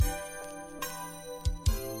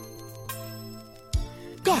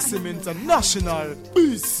Kasim International,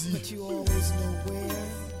 BC. But you always know where,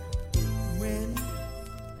 when,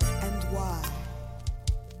 and why.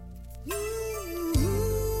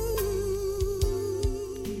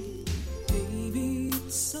 Baby,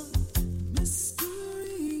 it's a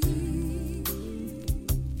mystery.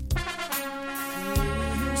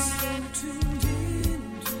 You're so tuned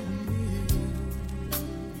into me.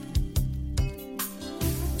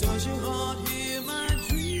 Does your heart hear my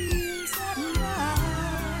dreams at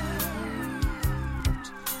night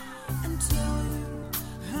and tell you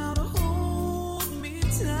how to hold me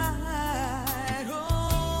tight?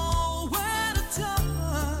 Oh, where to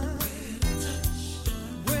touch,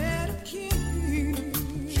 where to kiss,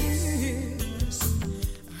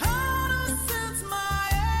 how to sense my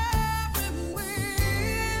every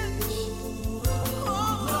wish.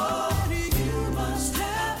 Oh, you must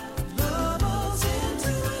have lover's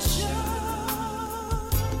intuition.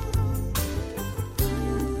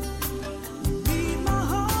 Read my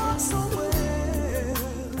heart so well.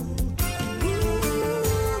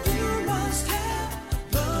 You must have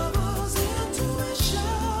lover's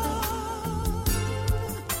intuition.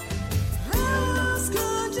 How else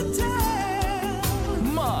could you tell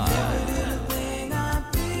every little thing I'm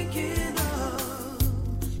thinking of?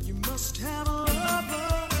 You must have a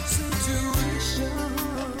lover's intuition.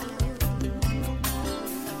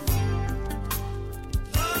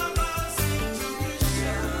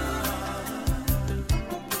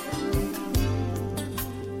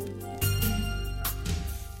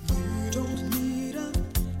 You don't need a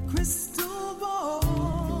crystal ball.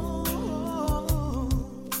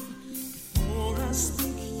 For I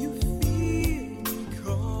think you feel me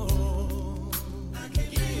call. I can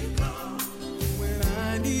hear you call. When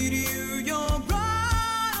I need you, you're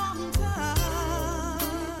right on time.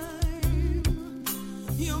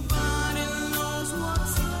 Your body knows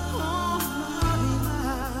what's on my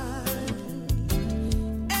mind.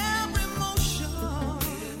 Every motion,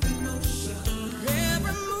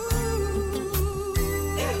 every move,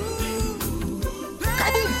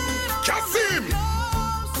 Kasim!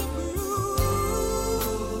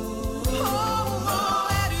 oh,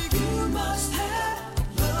 Eddie, you must have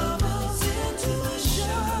lover's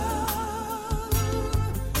intuition.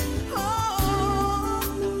 Oh,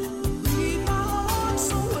 read my heart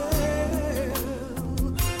so well.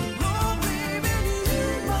 Oh, baby, you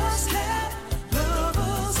must have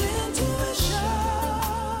lover's intuition.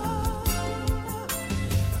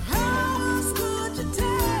 How else could you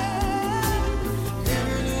tell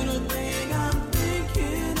every little thing I'm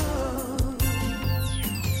thinking of?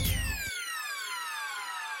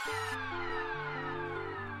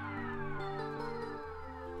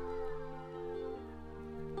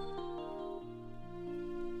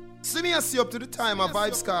 See me, I see up to the time of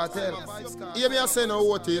Vibes Cartel. Hear me, I say no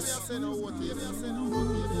Otis.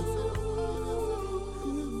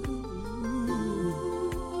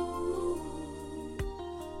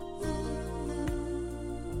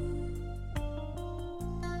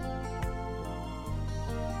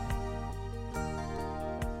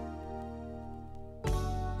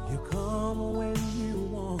 You come when you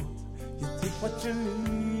want, you take what you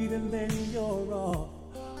need, and then you're off,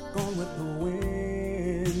 gone with the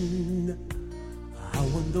wind. I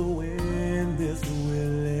wonder when this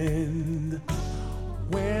will end.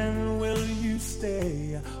 When will you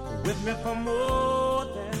stay with me for more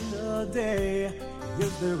than a day?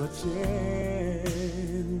 Is there a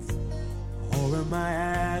chance? Or am I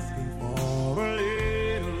asking for a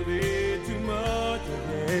little bit too much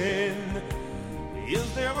again?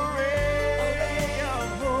 Is there a ray of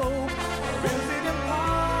hope? Or is it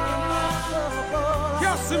impossible?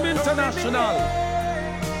 Kasim International.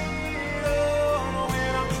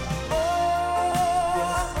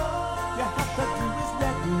 You have to do is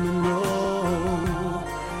let me know.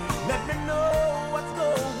 Let me know what's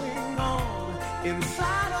going on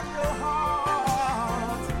inside of your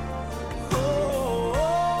heart. Oh,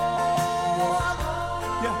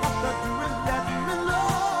 you have to do is let me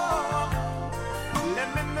know. Let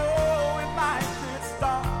me know if I should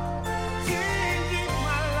start changing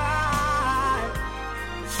my life.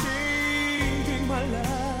 Changing my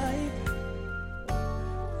life.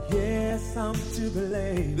 Yes, I'm to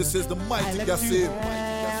blame. This is the I mighty let you Kasim.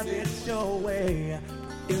 have it your way.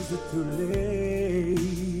 Is it too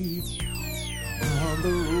late? On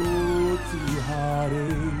the road to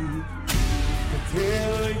heartache, to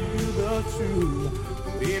tell you the truth,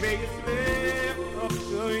 baby, it's left up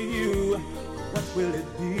to you. What will it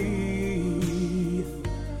be?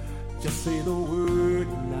 Just say the word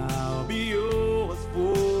and I'll be yours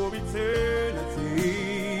for eternity.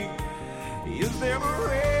 Is there a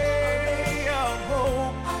ray of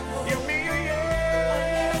hope? Give me a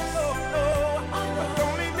yes.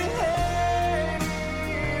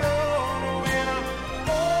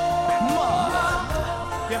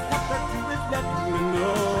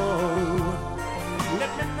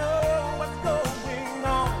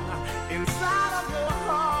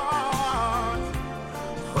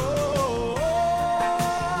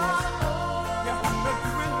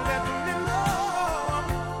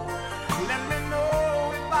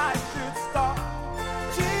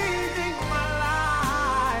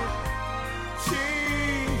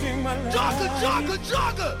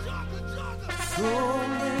 Jogger. So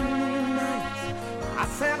many nights I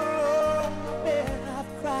sat alone in bed, I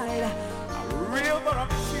cried a river of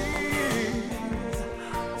tears.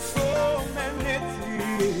 So many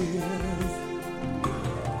tears,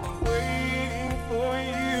 waiting for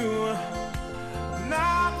you,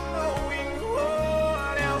 not knowing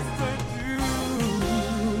what else to do,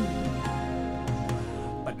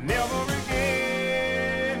 but never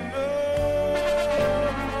again. No.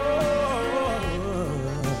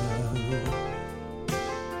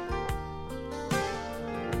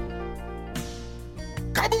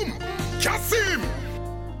 Kaboom! Kasim!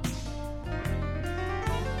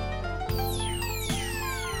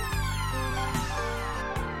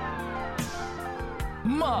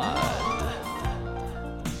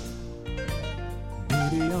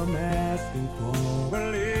 Maybe I'm asking for a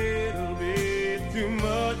little bit too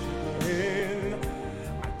much again.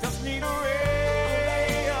 I just need a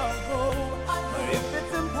ray of hope. But if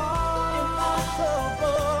it's impossible,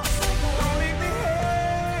 don't leave me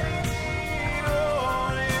hanging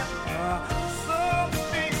on.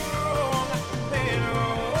 Something wrong, then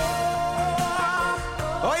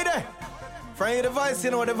Oh, you there? From your device,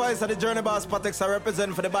 you know the voice of the Journey Boss Patex I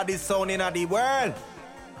represent for the body sound in the world.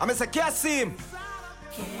 I'm Mr. Kasim.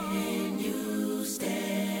 Can you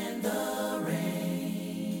stand the rain?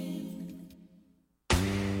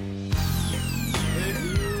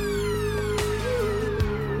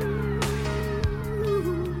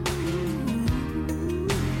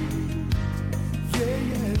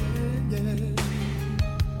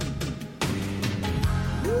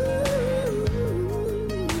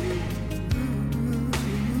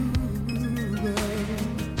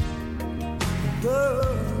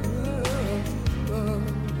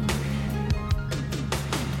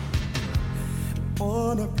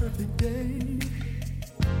 On a perfect day,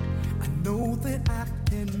 I know that I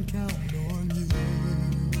can count on you.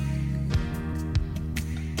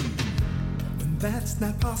 When that's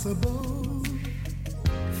not possible,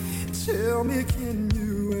 tell me, can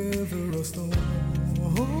you weather a storm?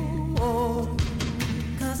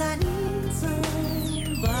 'Cause I need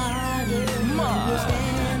somebody who will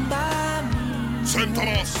stand by me.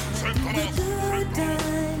 Sentaros. The good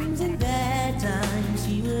times and bad times,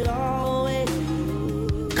 she would always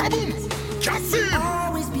Kaboom! Kasim!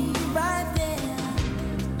 always be right there.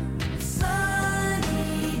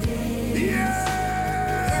 Sunny days,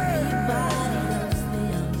 everybody loves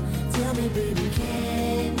them. Tell me, baby,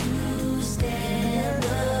 can you stand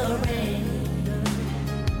the rain?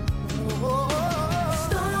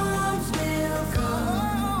 Storms will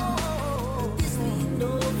come, this we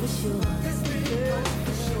know for sure.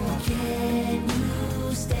 Can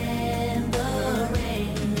you stand the rain?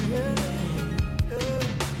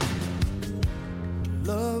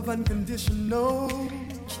 Love unconditional.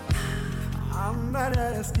 I'm not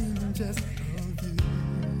asking just of you.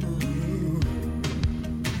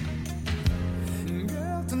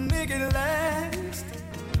 Girl, to make it last,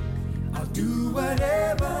 I'll do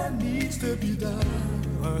whatever needs to be done.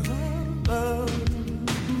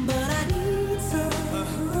 But I need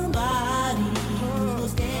somebody who will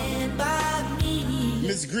stand by me.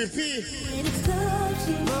 Miss Griffey. When it's tough,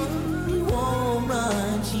 she won't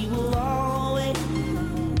run. She will always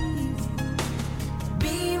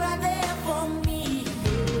be right there for me.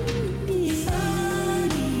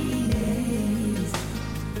 Sunny days,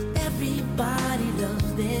 everybody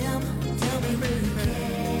loves them. Tell me, baby,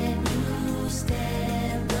 can you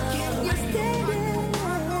stand the rain?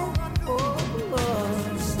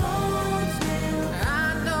 Storms will I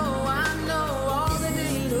know all the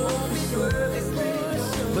days will be worth.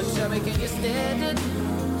 But tell me, can you stand it?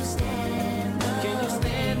 Can you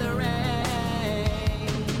stand the rain?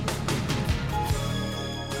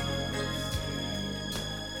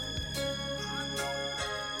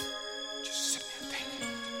 Just sit there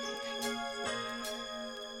thinking.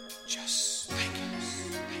 Just thinking.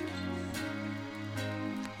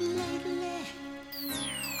 Lately,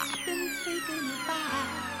 I've been thinking about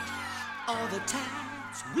all the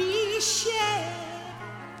times we shared.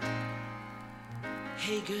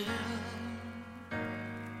 Hey, girl.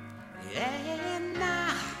 And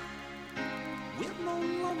now, we're no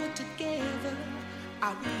longer together.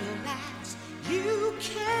 I realize you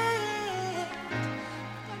care,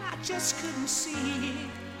 but I just couldn't see it.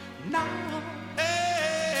 No.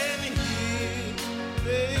 And here,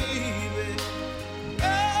 baby, I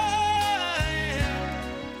am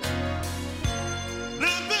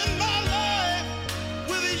living my life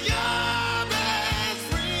with your best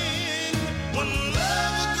friend. One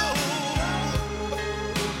love ago,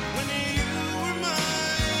 when you were mine.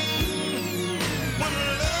 One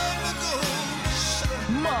love ago,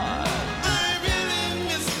 baby.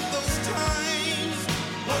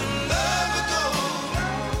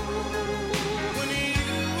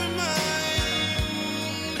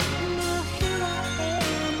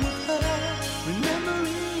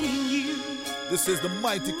 This is the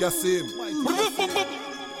mighty Kasim.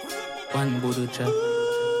 One Voodoo Chap.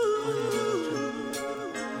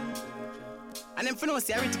 And then for no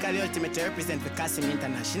theoretical ultimate to represent for Kasim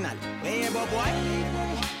International. Where you go, boy?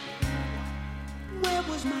 Where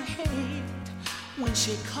was my head when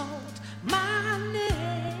she called my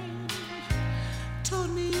name?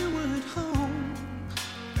 Told me you weren't home.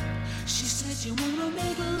 She said you wanna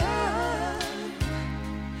make love.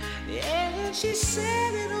 And she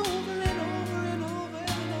said it over and over and over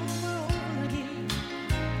and over again.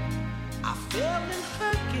 I fell in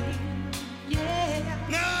her game, yeah.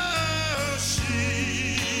 Now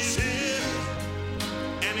she's here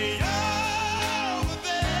and you're over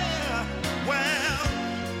there. Well,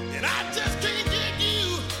 and I just can't get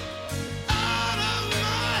you out of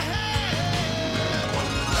my head.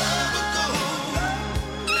 One love ago,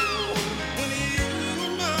 when you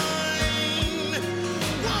were mine.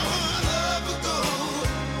 One love ago,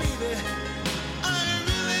 baby, I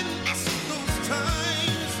really miss those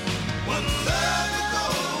times. One love ago,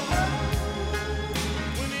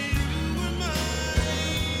 when you were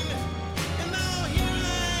mine. And now here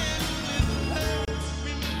I am with her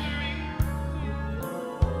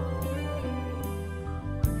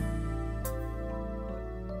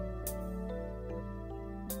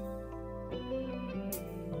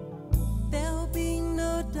There'll be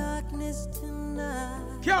no darkness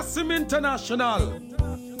tonight. Kasim International.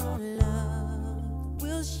 Your love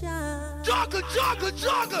will shine. Jogger, jogger,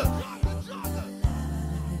 jogger.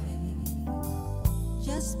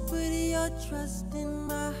 Just put your trust in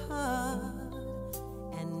my heart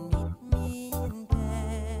and meet me in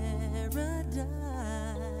paradise.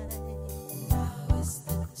 Now is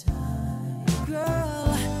the time.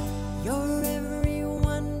 Girl, you're every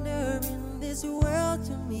wonder in this world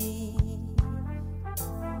to me.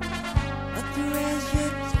 A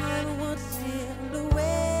treasured time won't steal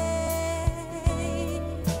away.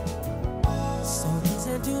 So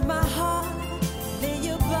listen to my heart, lay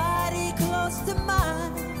your body close to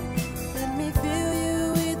mine. Let me fill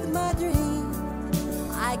you with my dreams.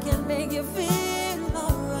 I can make you feel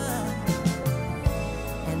alright.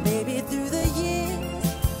 And baby, through the years,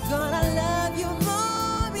 gonna love you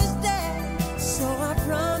more each day. So I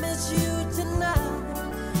promise you tonight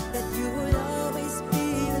that you will always be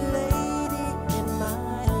the lady in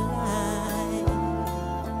my life.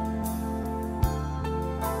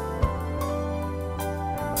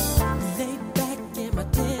 Lay back in my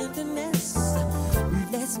tenderness.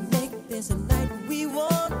 Let's make this a night we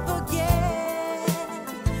won't forget.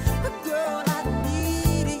 Girl, I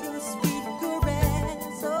need your sweet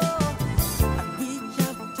caress. Oh, I reach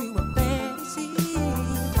out to a fantasy.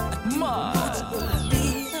 What's the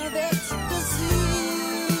beat of ecstasy?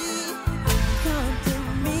 Come to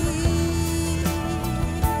me,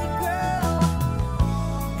 girl,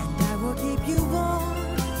 and I will keep you warm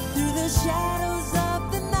through the shadows of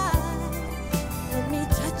the night. Let me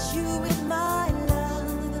touch you with my love.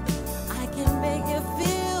 I can make you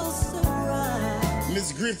feel so right. Miss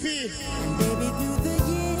Griffey. And baby, through the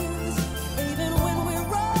years, even when we're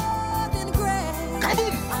old and gray,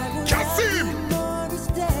 Kaboom! I will Kasim! love you more each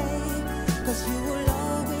day. 'Cause you will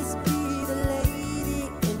always be the lady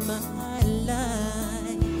in my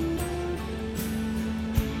life.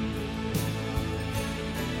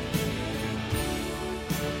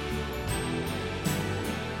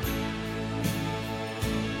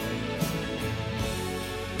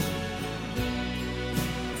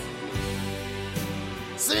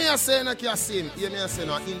 See me a say no Kasim. Hear me a say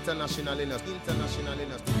no international enough. International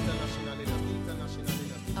enough. International enough. International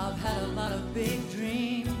enough. I've had a lot of big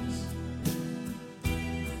dreams.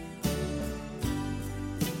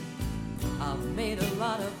 I've made a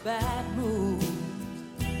lot of bad moves.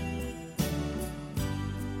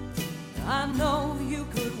 I know you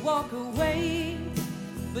could walk away,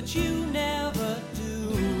 but you never do.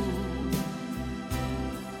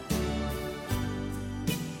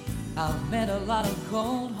 I've met a lot of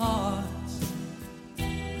cold hearts.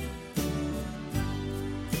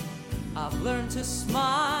 I've learned to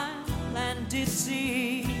smile and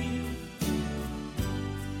deceive.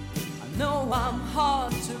 I know I'm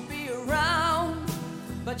hard to be around,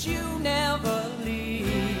 but you never leave.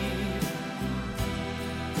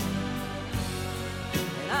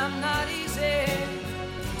 And I'm not easy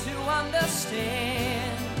to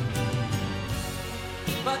understand,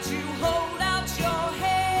 but you hold out your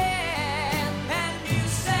hand and you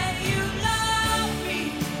say you love me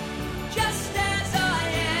just as I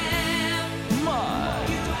am.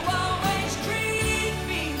 You always treat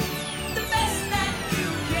me the best that you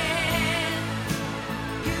can.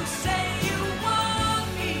 You say you want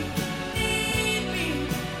me, need me,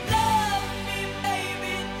 love me,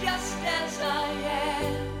 baby, just as I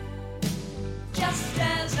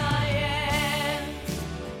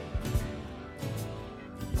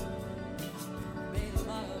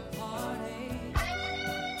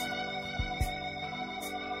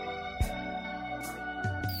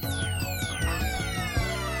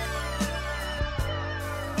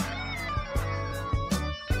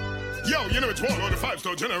You know it's all on the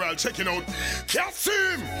 5-star general checking out. Can't see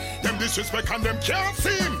him. Them disrespect and them can't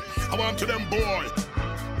see him. I want to them boy.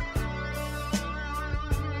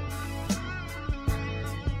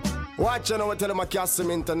 Watch out, I tell them I Kasim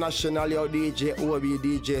International, yo DJ, OB,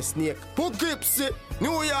 DJ Snake, Poughkeepsie,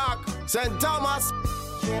 New York, St. Thomas.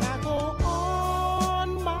 Can I go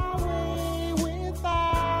on my way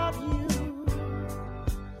without you?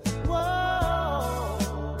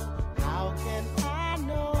 Whoa, how can I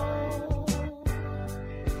know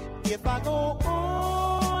if I go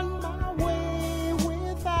on my way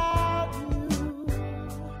without you?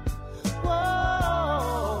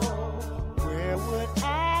 Whoa, where would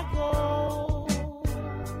I go?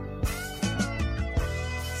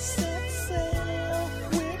 Set sail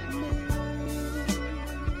with me,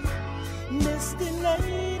 Misty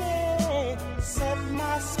lady, set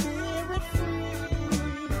my spirit free.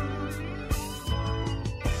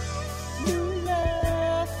 New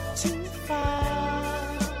love to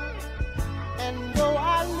find, and though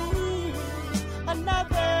I leave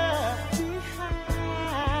another behind,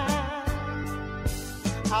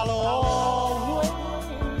 I'll always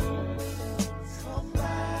come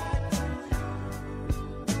back to you.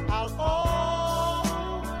 I'll always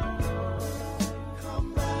come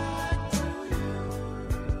back to you.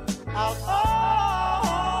 I'll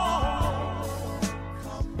always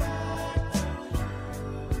come back to you.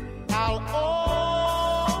 I'll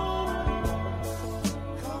always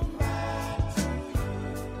come back to you.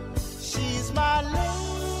 She's my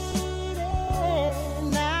lady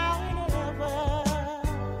now and ever.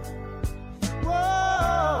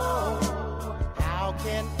 Whoa, how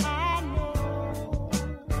can I know?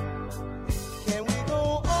 Can we go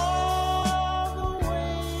all the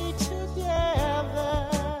way together?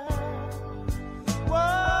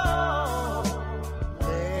 Whoa,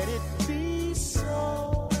 let it be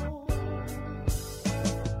so.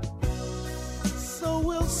 So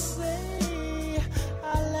we'll say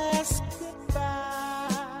our last goodbye,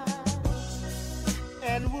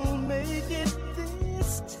 and we'll make it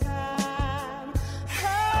this time.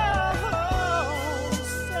 Oh,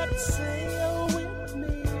 set sail with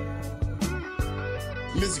me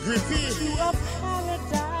Miss Griffey. to a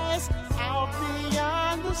paradise out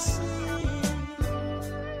beyond the sea.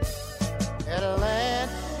 Atlanta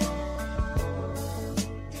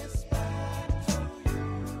is back to you.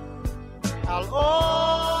 I'll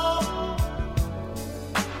always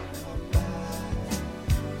come back.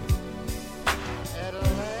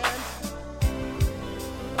 Atlanta.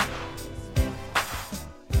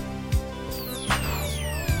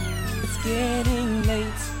 It's getting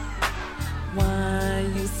late. Why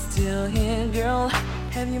you still here, girl?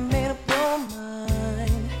 Have you made up your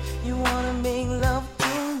mind? You wanna make love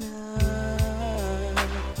tonight?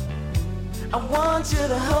 I want you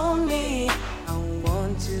to hold me. I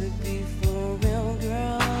want you to be for real,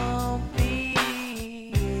 girl.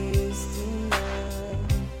 Please tonight.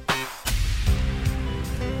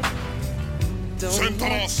 Don't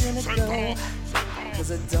let it go,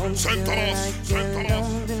 'cause I don't feel like getting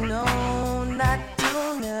older, no, not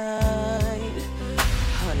tonight.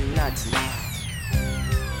 Honey, not tonight.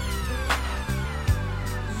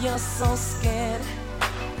 You're so scared,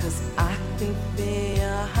 'cause I can feel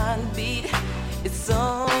your heartbeat. It's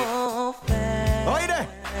so fast. Oh, you there?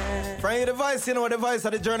 From the voice, you know the voice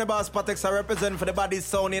of the Journey Boss Patex I represent for the baddest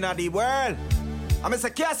sound in the world. I'm Mr.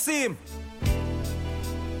 Kasim.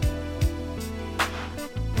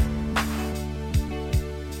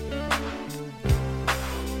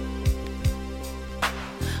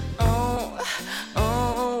 Oh,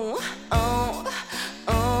 oh, oh,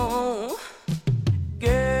 oh,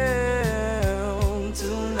 girl,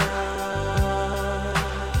 tonight.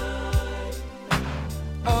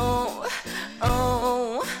 Oh,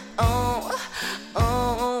 oh, oh,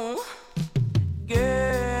 oh,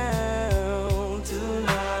 girl,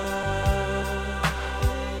 tonight.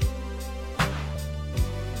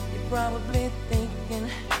 You're probably thinking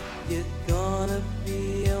you're gonna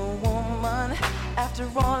be a woman after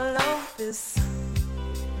all of this.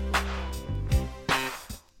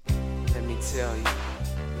 Let me tell you,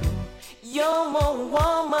 you're more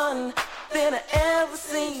woman than I ever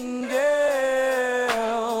seen,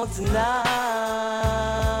 girl, tonight.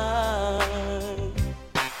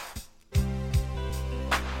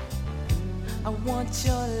 I want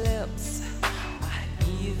your lips, I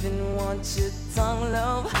even want your tongue,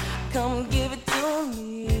 love. Come give it to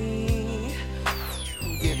me.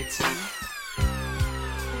 Give it to me.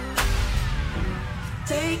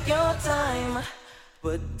 Take your time,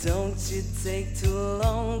 but don't you take too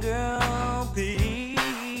long, girl, please.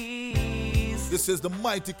 This is the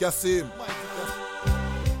mighty Kasim.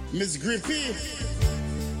 Miss Griffey.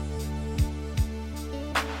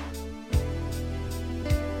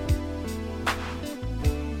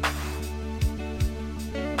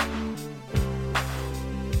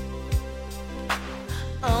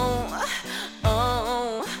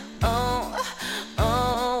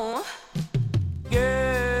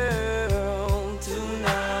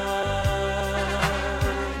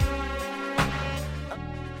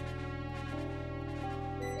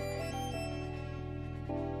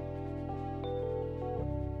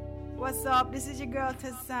 This is your girl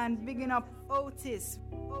Tessan, bigging up Otis.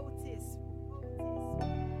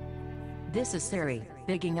 This is Siri,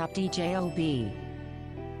 bigging up DJ OB.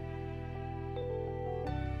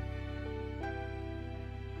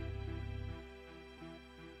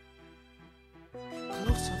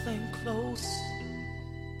 Closer than close,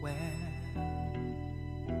 where?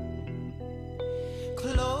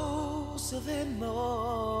 Closer than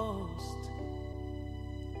most.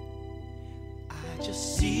 I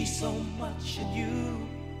just see so much in you,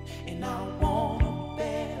 and I want a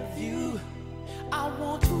better view. I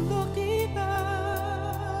want to look deeper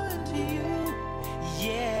into you,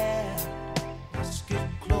 yeah. Let's get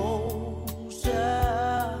closer,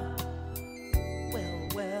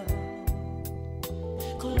 well,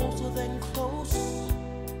 closer than close.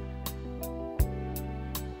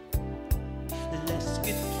 Let's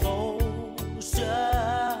get closer,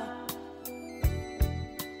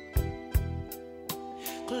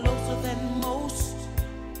 closer than most,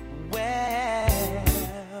 well,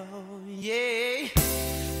 yeah.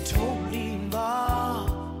 Totally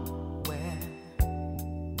involved, well,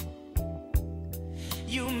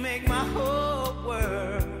 you make my whole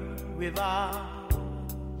world revolve,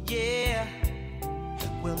 yeah.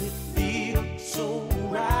 Well, it feels so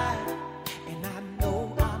right, and I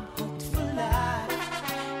know I'm hooked for life.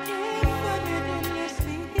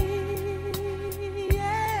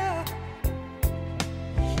 Yeah.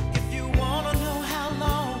 If you wanna know how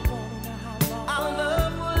long our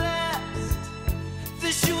love will last,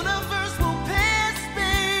 this universe will pass,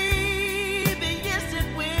 baby. Yes, it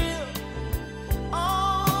will.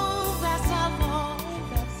 Oh, that's how long,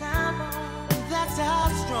 that's how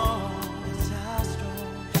strong.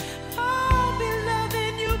 I'll be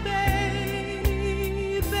loving you,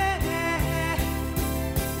 baby.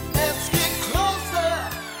 Let's get closer,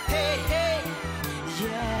 hey,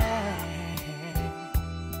 yeah.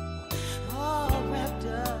 All wrapped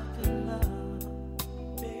up in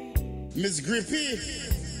love, baby. Miss Griffey.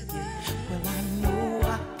 Well, I know I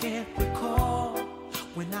can't recall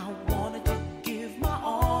when I wanted to give my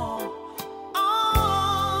all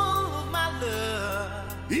of my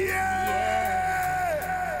love. Yeah.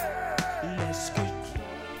 Let's get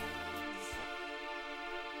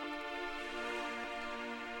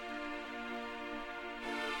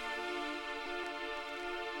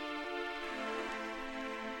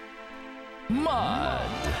Mud.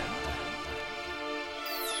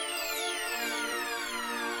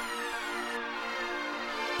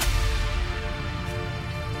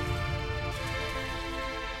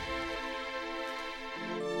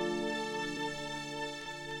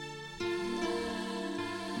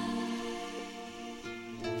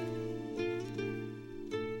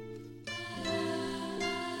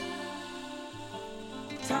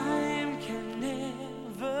 time can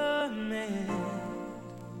never mend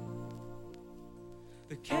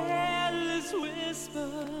the careless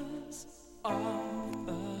whispers of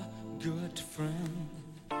a good friend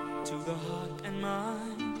to the heart and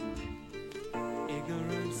mind.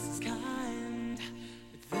 Ignorance is kind,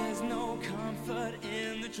 but there's no comfort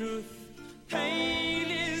in the truth. Pain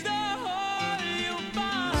is the whole you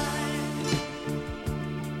find.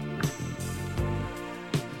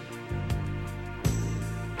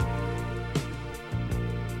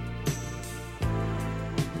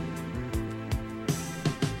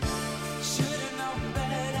 Should've known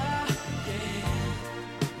better, yeah.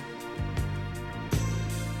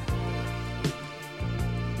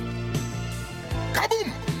 Kaboom!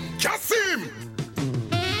 Kasim!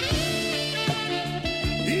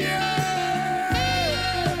 Yeah!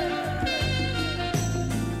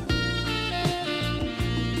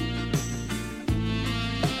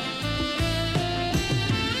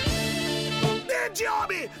 DJ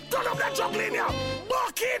Obi, turn up that juggling here!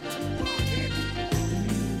 Bucket!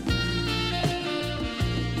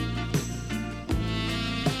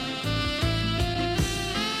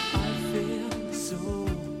 I feel so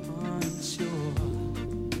unsure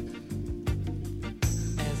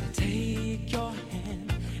as I take your hand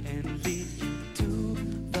and lead you to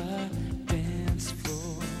the dance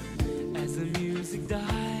floor. As the music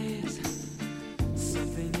dies,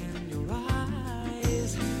 something in your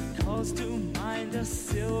eyes calls to mind a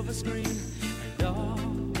silver screen and all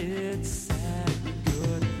its sad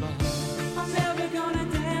goodbye. I'm never gonna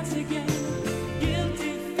dance again.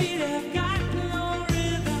 Guilty feet have got no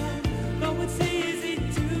rhythm. Though it's easy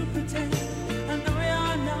to pretend, I know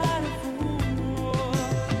you're not a fool.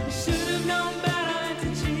 You should have known better than to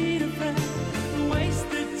cheat a friend, waste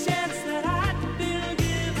the chance that I'd been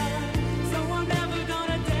given. So I'm never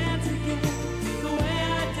gonna dance again the way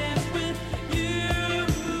I danced with you.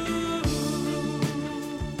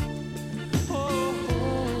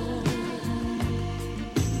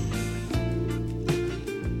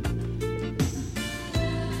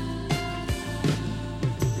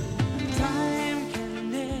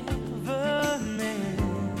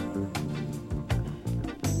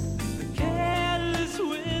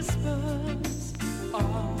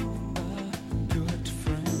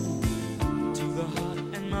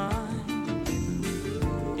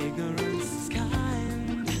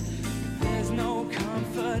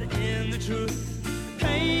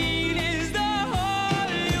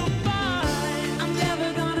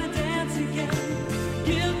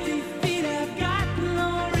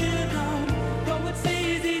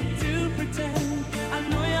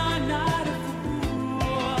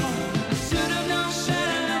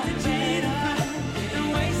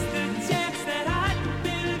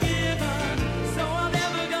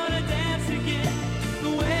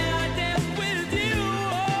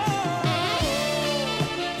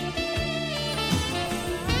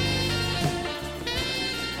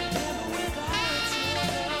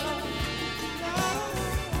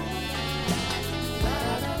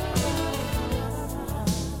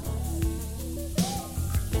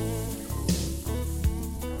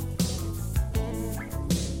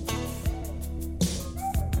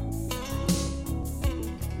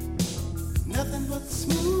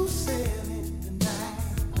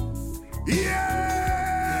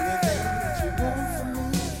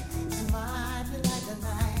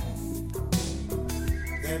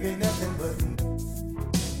 nothing but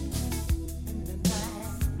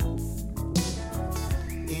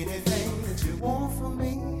anything that you want from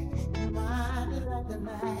me, my delight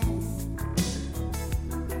tonight.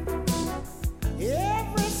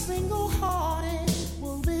 Every single heartache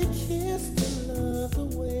will be kissed and loved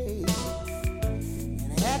away.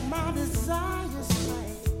 And at my desire's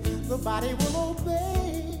sight, the body will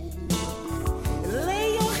obey.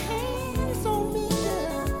 Lay your hands on me,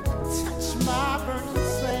 touch my burning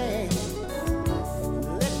sand.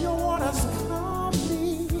 Let your waters calm me,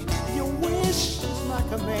 your wish is my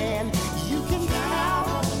command. You can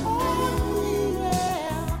count on me,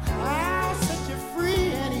 yeah. I'll set you free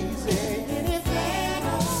and easy. Anything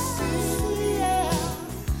I see, yeah,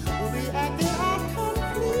 will be acting out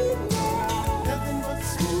complete, yeah. Nothing but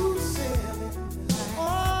smooth sailing,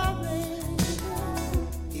 oh baby.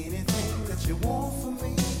 Anything that you want from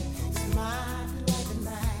me is mine like a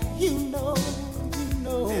night. You know,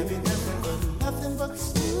 there'll be nothing but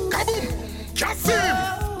smooth sailing. Kasim!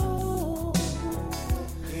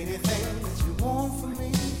 Anything that you want from me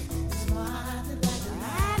is mine like a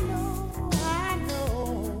night. I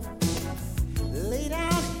know. Lay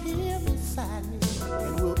down here beside me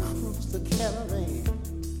and we'll cruise the caravan.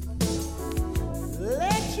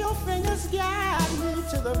 Let your fingers guide me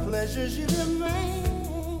to the pleasures you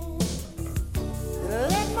demand.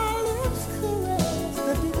 Let my lips caress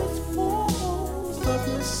the deepest pores of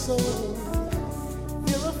your soul.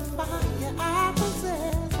 You're a fire I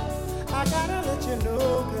possess. I gotta let you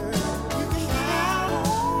know, girl, you can count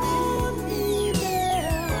on me,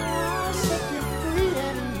 yeah. I'll set you free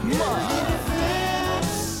and anything I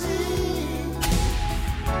see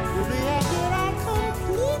will be acting out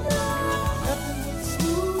completely. Nothing but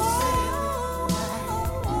smooth sailing.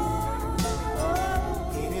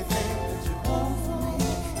 Anything that you want from me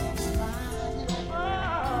is mine.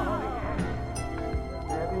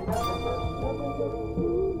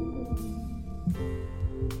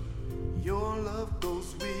 Your love goes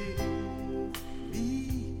with me.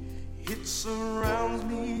 It surrounds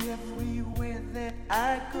me everywhere that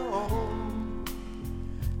I go.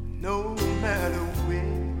 No matter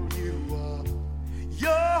where you are,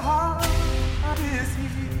 your heart is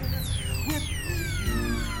here with me.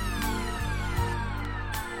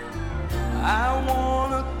 I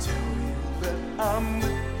wanna tell you that I'm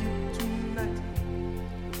with you tonight.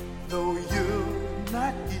 Though you're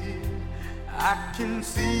not here, I can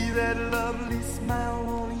see that lovely smile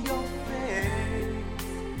on your face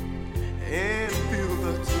and feel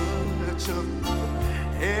the touch of love.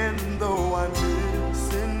 And though I'm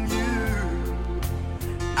missing you,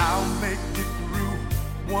 I'll make it through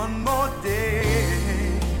one more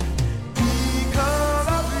day. Because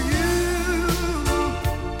of you,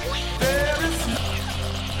 there is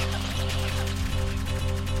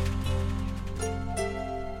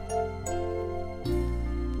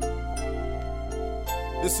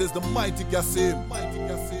This is the mighty Kasim.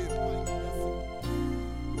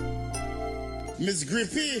 Miss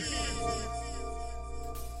Grippy.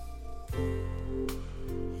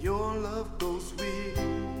 your love goes with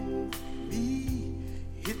me.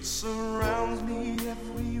 It surrounds me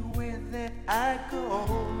everywhere that I go.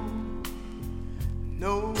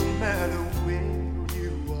 No matter where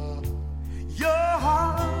you are, your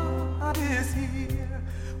heart is here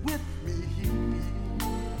with me.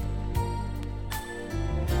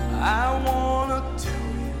 I wanna tell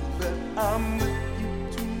you that I'm with you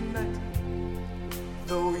tonight.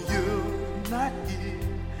 Though you're not here,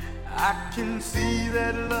 I can see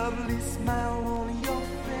that lovely smile on your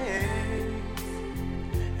face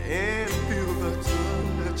and feel the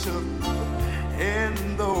touch of love. And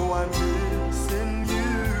though I'm missing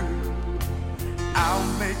you, I'll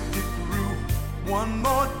make it through one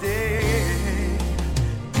more day.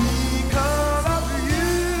 Because of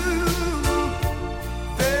you,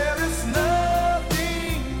 there is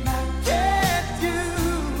nothing I can't do.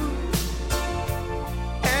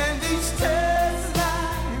 And each test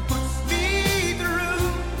life puts me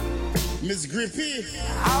through, Miss Grippy.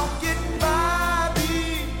 I'll get by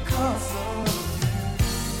because of you.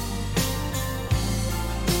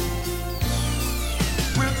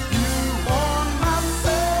 With you on my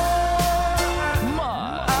side,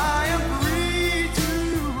 I am free to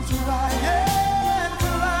try and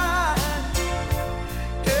climb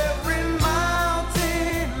every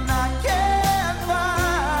mountain I can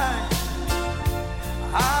find.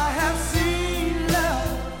 I have seen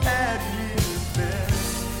love at its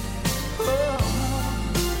best. Oh.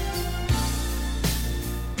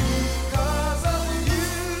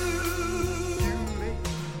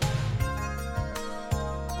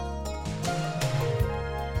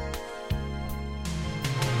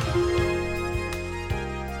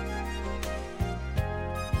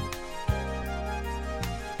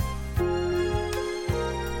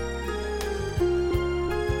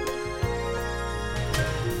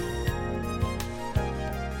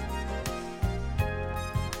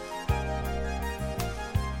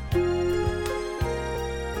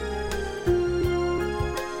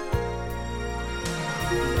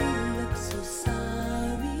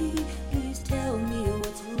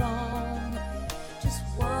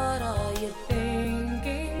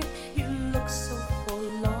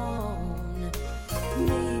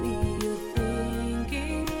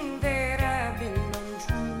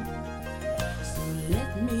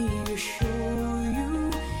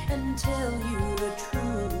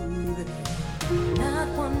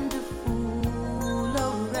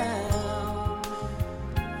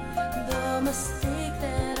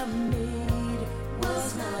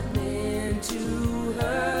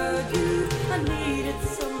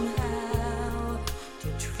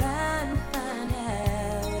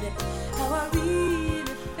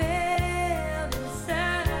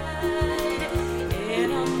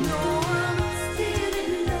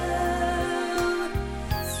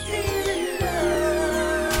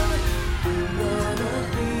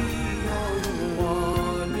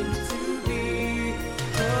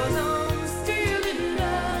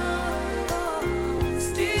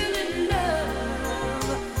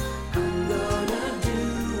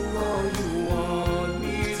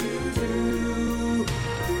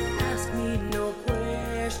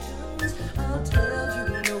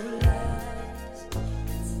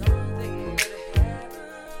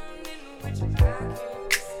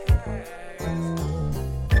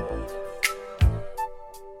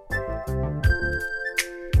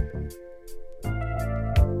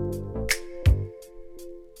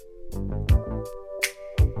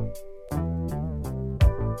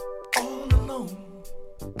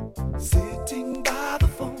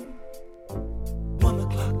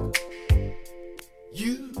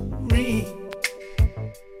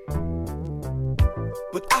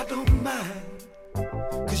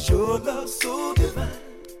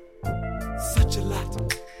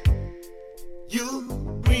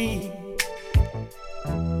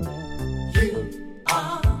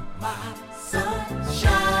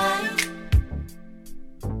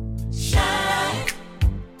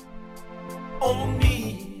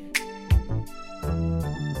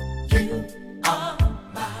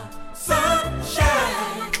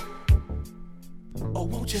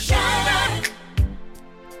 shine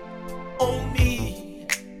on me.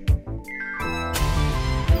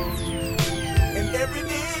 And every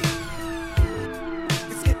day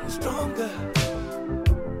it's getting stronger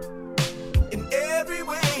in every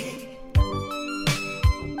way.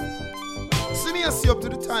 See me, I see up to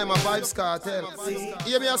the time of Vibes Cartel.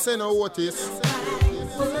 Hear me, I say no Otis.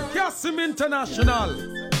 Kasim International.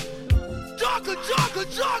 Jogger, jogger,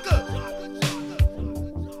 jogger.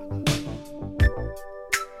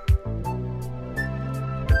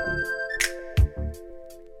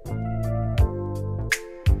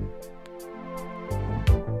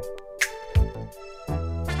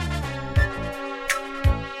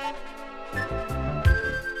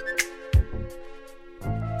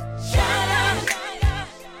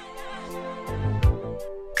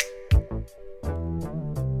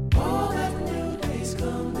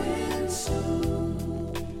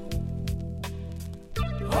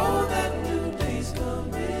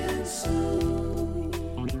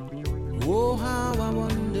 Oh, how I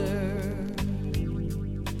wonder,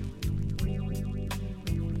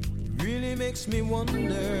 really makes me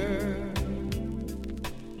wonder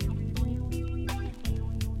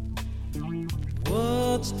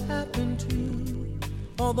what's happened to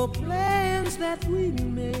all the plans that we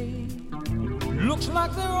made. Looks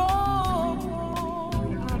like they're all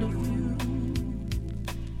out of view.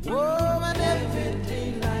 Oh, and every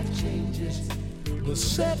day life changes. The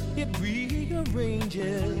set it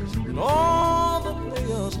rearranges, and all the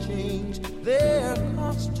players change their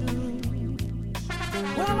costumes.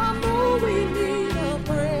 Well, I know we need a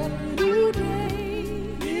brand new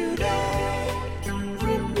day. New day.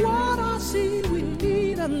 From what I see, we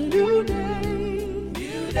need a new day.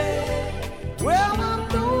 New day. Well, I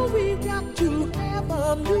know we got to have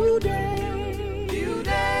a new day. New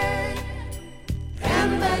day.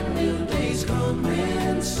 And that new day's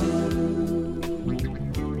coming soon.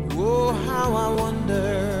 Oh, how I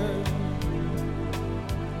wonder.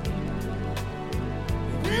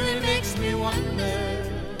 It really makes me wonder.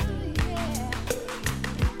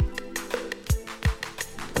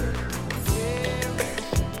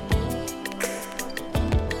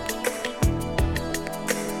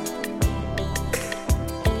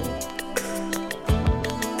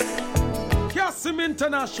 Kasim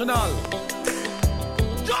International.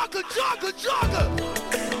 Jogger, jogger, jogger.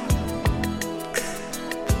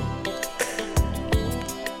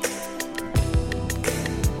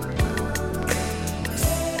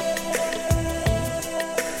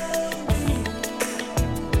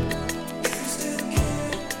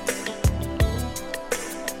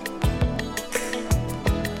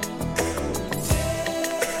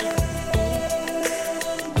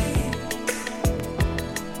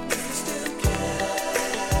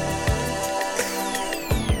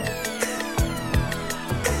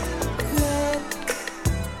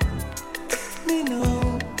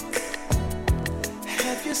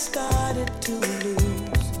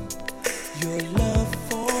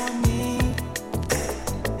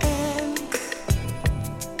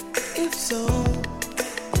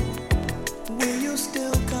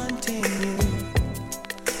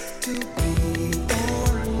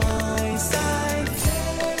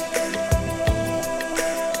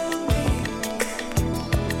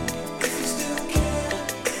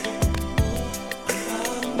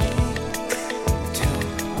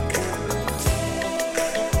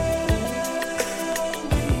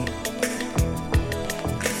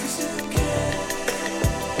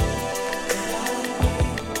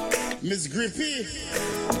 Miss Griffey.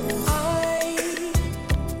 I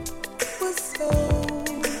was so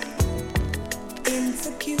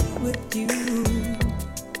insecure with you.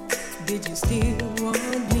 Did you still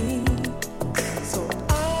want me? So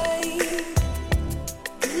I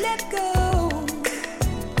let go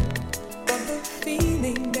of the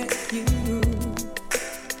feeling that you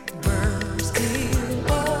were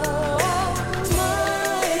still all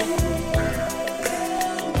mine.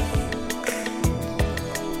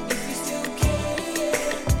 If you still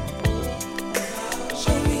care,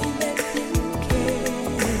 show me that you care.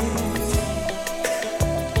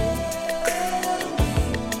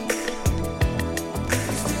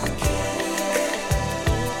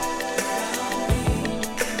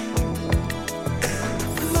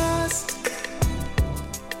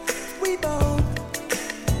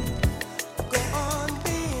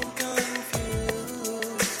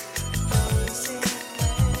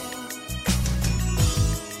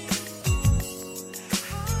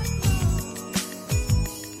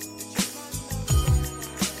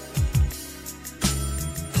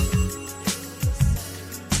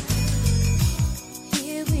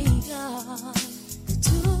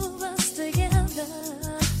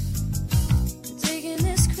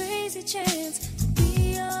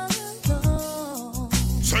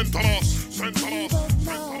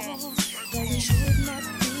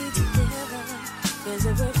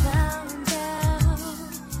 found out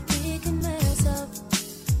it can mess up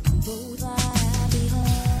both our happy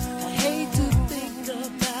homes. I hate to think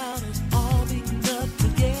about us all being up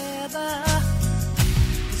together.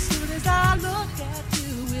 As soon as I look at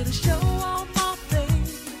you with a show on my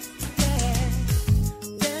face, yeah,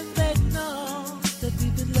 then they know that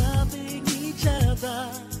we've been loving each other.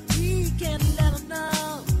 We can't let them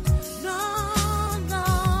know. No, no,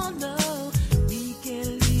 no. We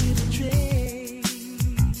can't leave a trace.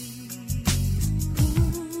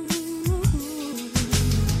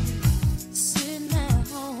 Sitting at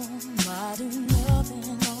home, I do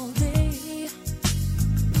nothing all day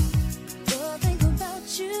but think about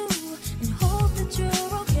you and hope that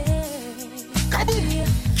you're okay. Kaboom!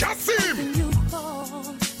 Kasim! When you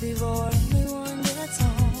call before anyone gets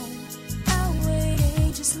home, I'll wait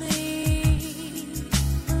anxiously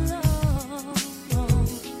alone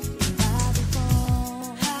by the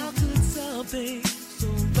phone. How could something so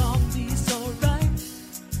wrong be so right?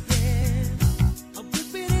 Yeah, I wish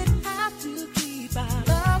we didn't have to keep our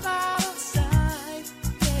love out of sight.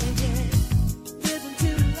 Yeah, yeah. Living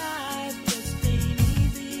to life just ain't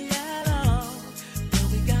easy at all. But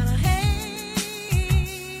we gotta hang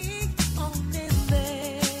on in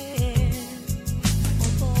there.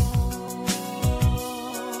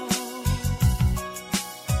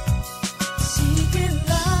 Secret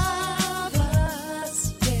lovers,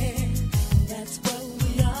 yeah, that's what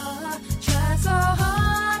we are. Try so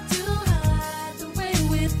hard to hide the way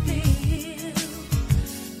we feel,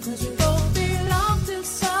 'cause we both belong to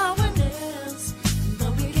someone else,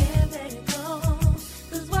 but we can't let it go,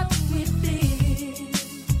 'cause what we feel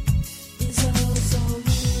is so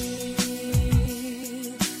real,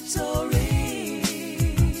 so real,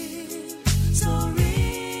 so real.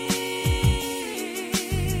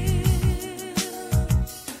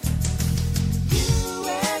 You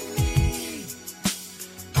and me,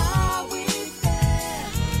 are we there?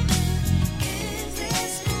 Is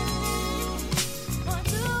this true, or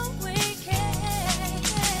do we care?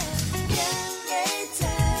 Can they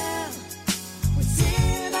tell what's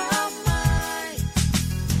in our minds?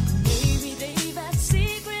 Maybe they've had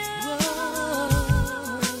secrets all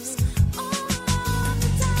the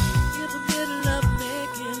time. In the middle of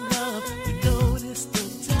making love, we notice the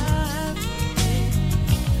time.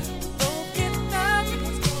 Broken up,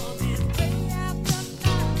 it's going day after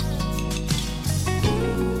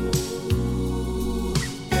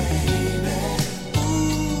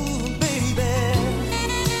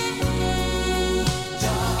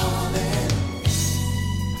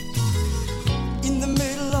In the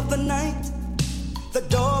middle of the night, the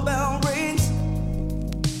doorbell rings.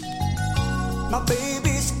 My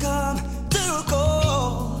baby's come to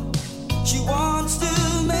call. She wants to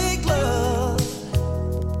make love,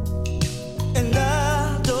 and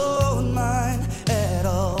I don't mind at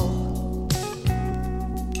all.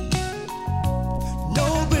 No,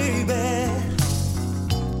 baby,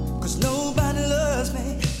 'cause nobody loves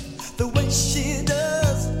me the way she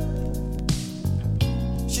does.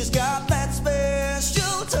 She's got that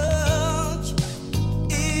special touch.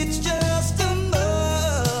 It's just too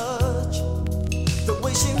much. The way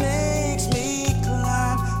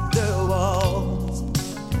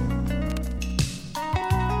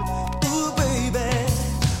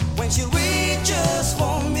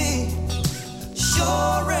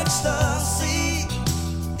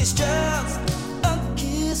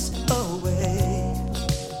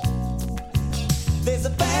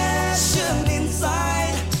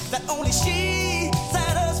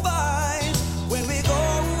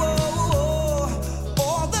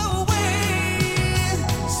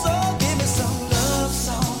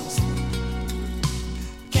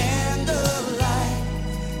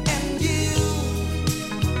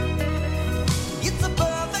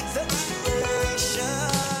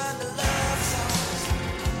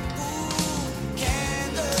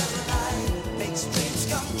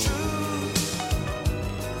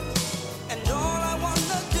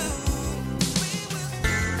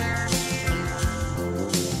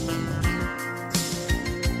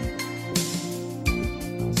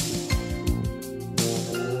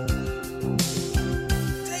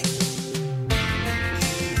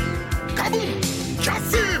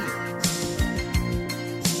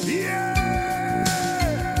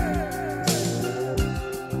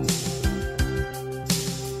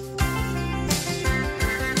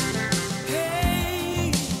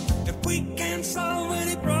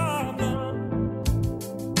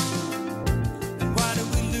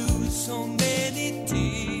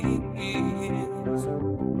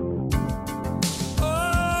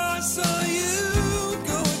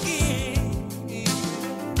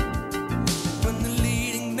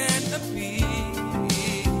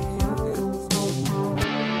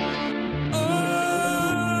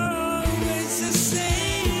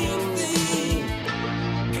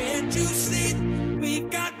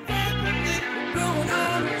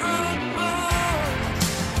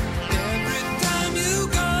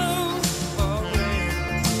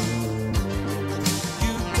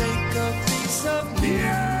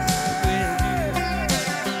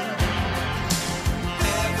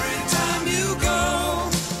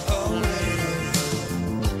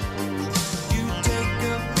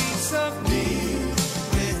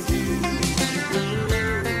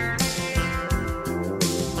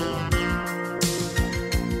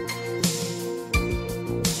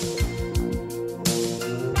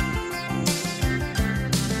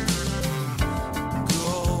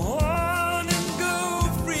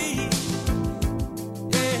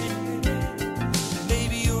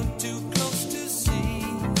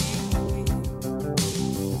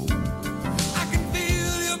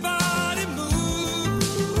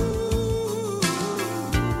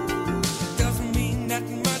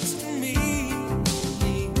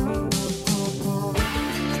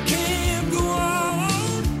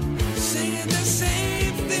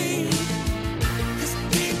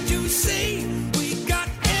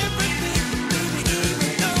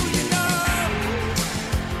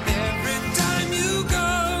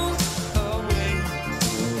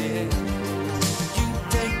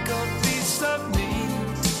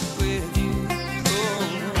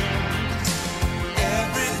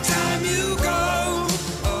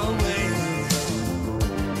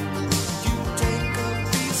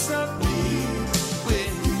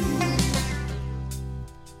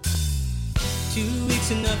 2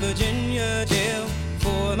 weeks in a Virginia jail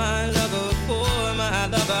for my lover,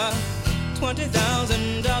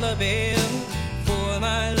 $20,000 bail for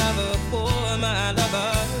my lover,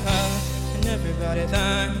 and everybody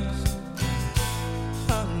thinks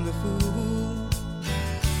I'm the fool.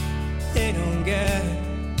 They don't get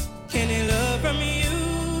any love from you.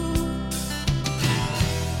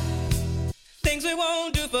 Things we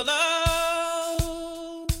won't do for love.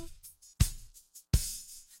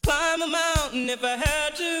 Climb a mountain if I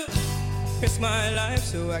had to. Risk my life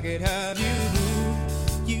so I could have you.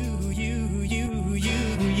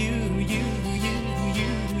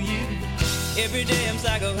 Every day I'm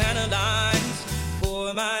psychoanalyzed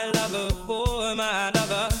for my lover,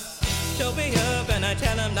 Show me up and I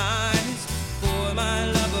tell him lies for my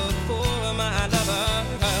lover.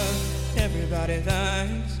 Everybody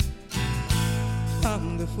thinks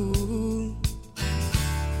I'm the fool.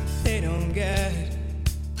 They don't get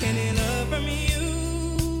any love from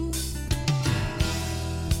you.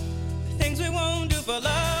 Things we won't do for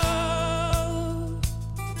love.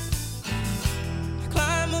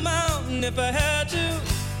 Climb a mountain if I had to.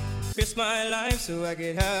 Risk my life so I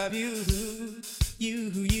could have you.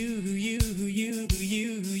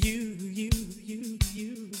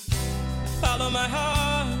 Follow my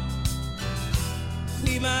heart.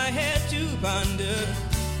 Leave my head to ponder.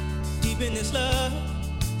 Deep in this love,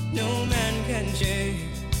 no man can shake.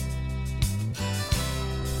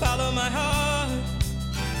 Follow my heart.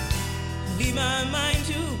 Leave my mind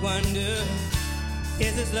to wonder.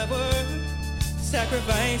 Is this love worth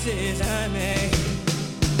sacrifices I make?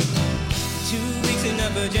 2 weeks in a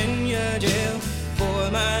Virginia jail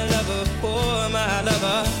for my lover,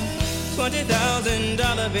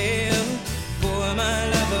 $20,000 bail for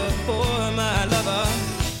my lover,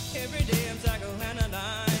 Every day I'm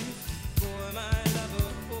psychoanalyzed for my lover,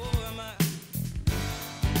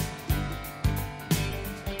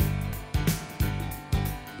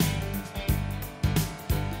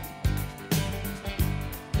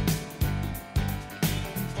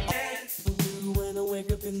 When I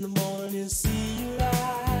wake up in the morning, see you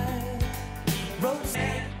rise,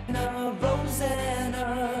 Rosanna, Rosanna.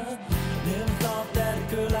 Never thought that a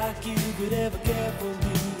girl like you could ever care for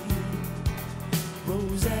me,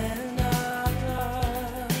 Rosanna.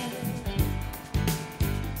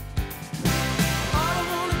 All I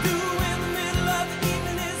wanna do in the middle of the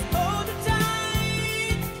evening is hold you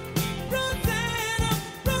tight, Rosanna,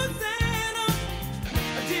 Rosanna.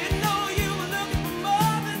 I didn't know you were looking for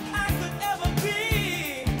more than I could ever be.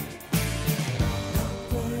 Not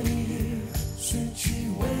 20 years since she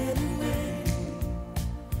went away,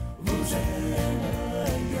 Rosanna,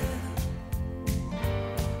 yeah.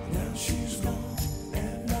 Now she's gone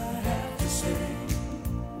and I have to stay.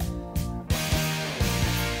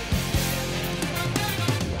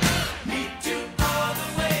 Meet you all the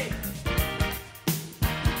way.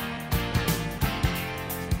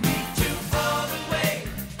 Meet you all the way.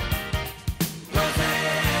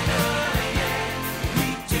 Rosanna, yeah.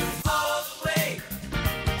 Meet you all the way.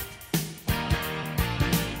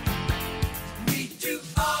 Meet you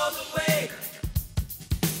all the way.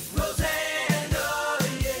 Rosanna,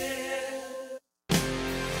 yeah.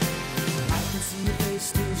 I can see your face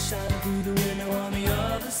still shining through the window on the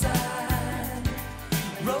other side,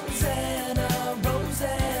 Rosanna,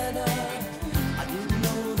 Rosanna. I didn't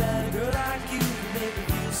know that a girl like you could make me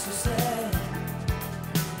feel so sad,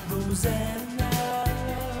 Rosanna.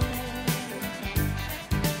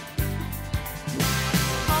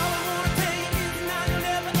 All I wanna tell you is now you'll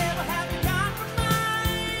never ever have to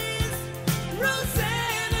compromise,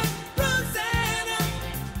 Rosanna, Rosanna.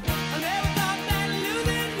 I never thought that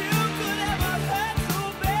losing you could ever hurt so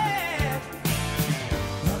bad.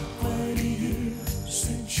 Not 20 years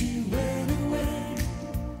since she went away,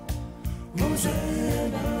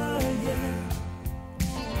 Rosanna, yeah.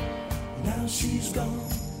 Now she's gone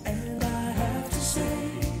and I have to say,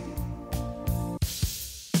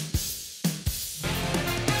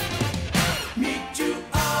 meet you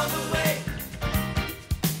all the way.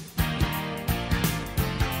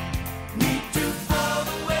 Meet you all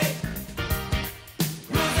the way.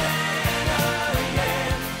 Rosanna, yeah.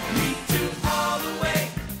 Meet you all the way.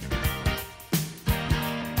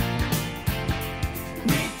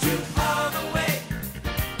 Meet you all the way.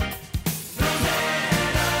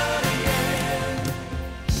 Rosanna, yeah.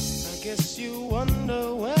 I guess you wonder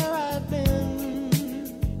where I've been.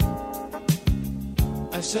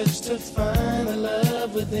 I searched to find the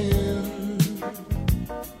love within.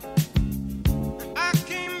 I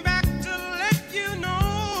came back to let you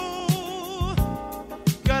know,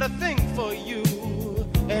 got a thing for you,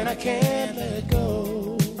 and I can't let it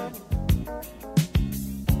go.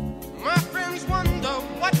 My friends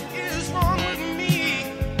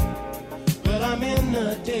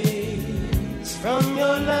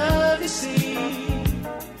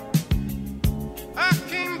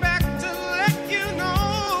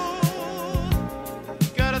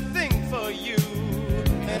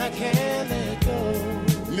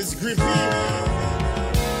Griffey.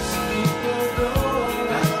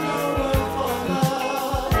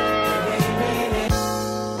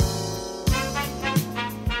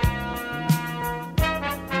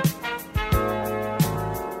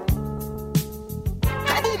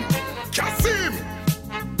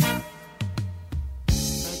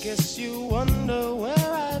 Guess you wonder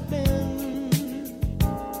where I've been.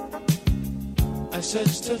 I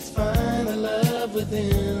searched to find the love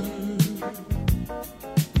within.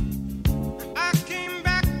 I came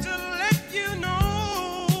back to let you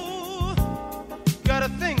know. Got a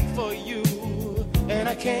thing for you, and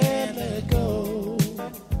I can't let go.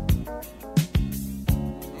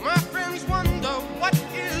 My friends wonder what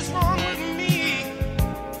is wrong with me.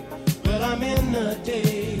 Well, I'm in a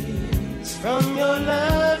daze from your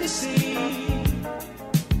love, you see.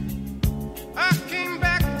 I came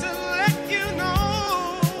back to let you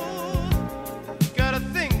know. Got a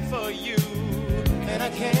thing for you, and I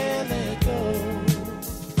can't let go.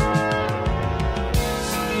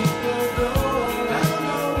 Sweet little girl, I'm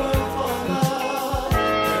no one for love.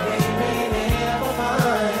 They may never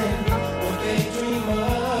find what they dream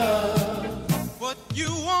of. What you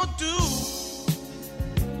won't do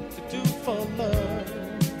to do for love.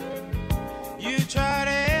 You tried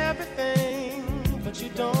everything, but you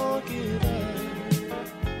don't give up.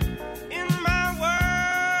 In my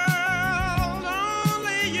world,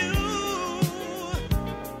 only you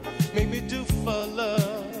make me do for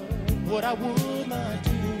love what I would not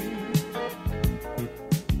do.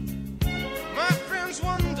 My friends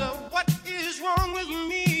wonder what is wrong with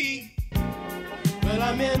me. Well,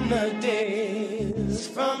 I'm in a daze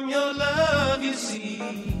from your love, you see.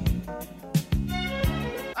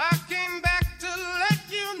 I came back to let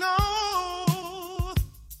you know.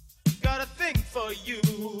 Got a thing for you,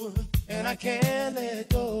 and I can't let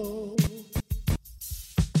go.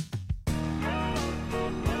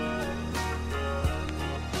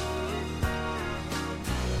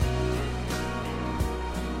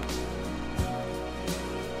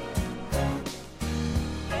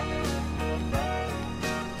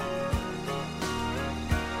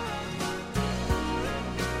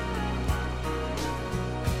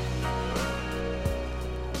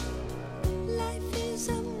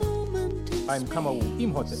 I'm Kamau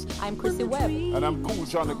Imhotep. I'm Chrissy Webb. And I'm Cool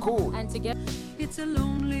Johnny Cool. And together, it's a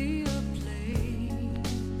lonelier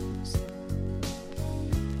place.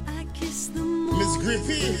 I kiss the moon. Miss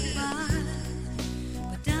Griffey.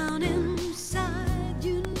 But down inside,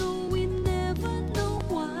 you know we never know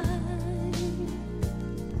why.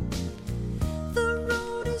 The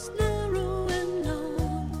road is narrow and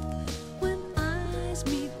long when eyes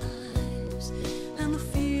meet eyes, and the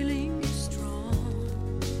feeling is strong.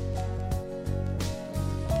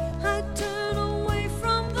 I turn away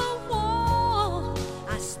from the wall.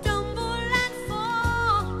 I stumble and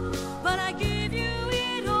fall, but I give you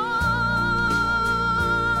it all.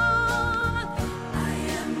 I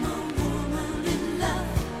am a woman in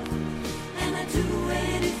love, and I do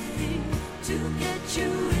anything to get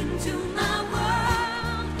you into my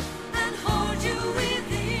world and hold you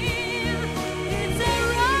within. It's a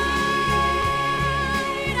right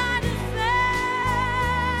I defend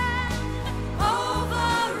over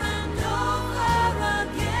and over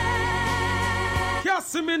again.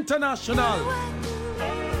 Kasim International.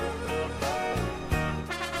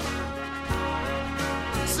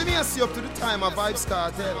 See me, I see up to the time my vibe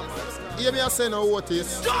started. Hear me, I say no what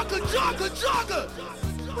is. Jogger, jogger, jogger.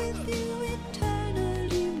 With you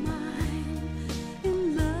eternally mine.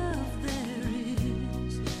 In love there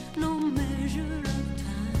is no measure of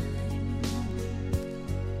time.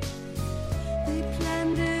 They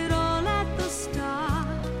planned it all at the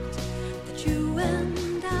start, that you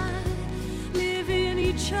and I live in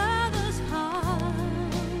each other's heart.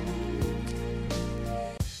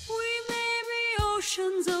 We may be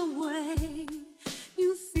oceans away.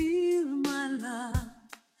 You feel my love.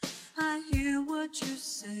 I hear what you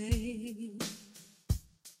say.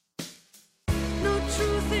 No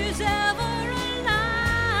truth is ever a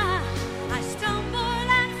lie. I stumble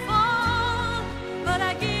and fall, but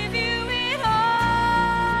I give you it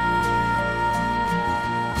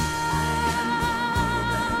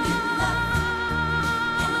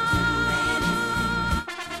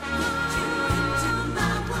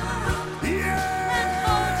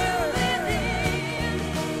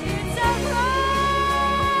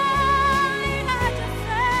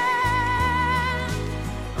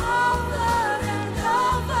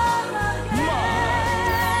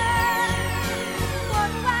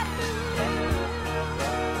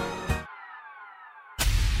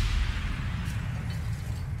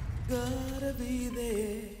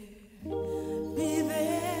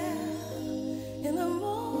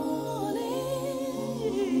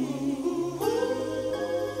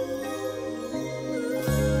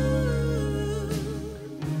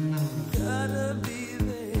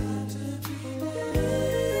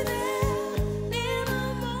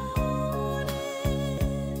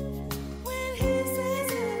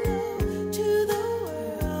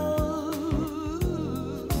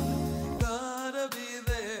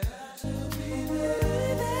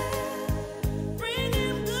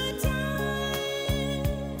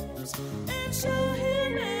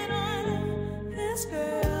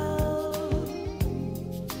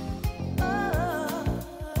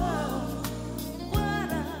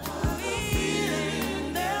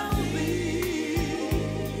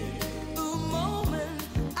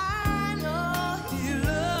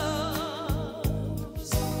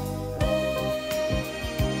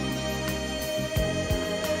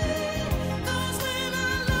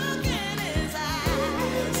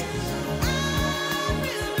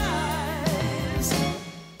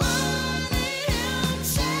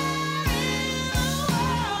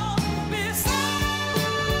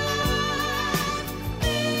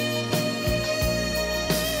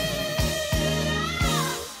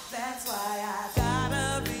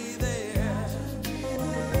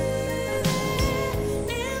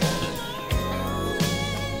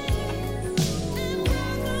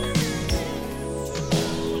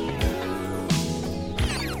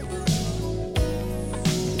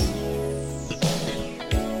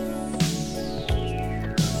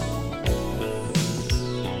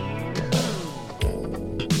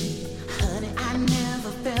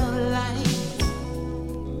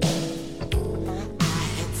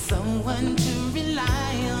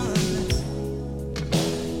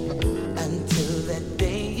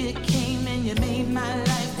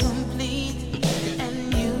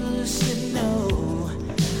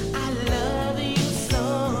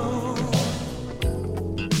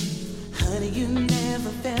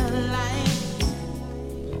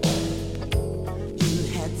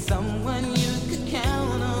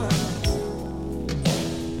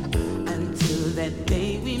that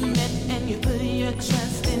day we met and you put your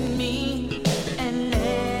trust in me and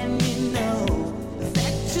let me know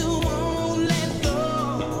that you won't let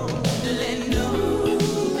go. Let no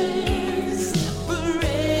man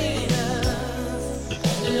separate us.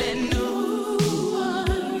 Let no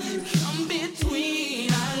one come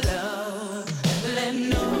between our love. Let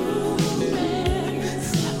no man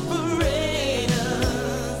separate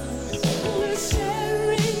us. We're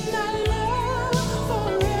sharing our love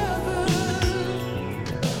forever.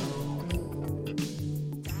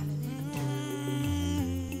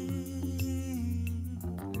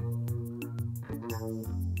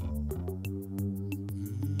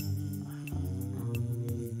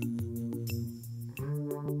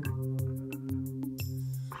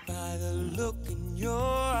 By the look in your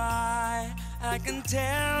eye, I can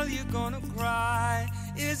tell you're gonna cry.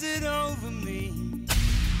 Is it over me?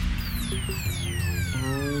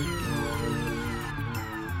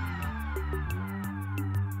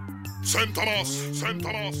 Saint Thomas, Saint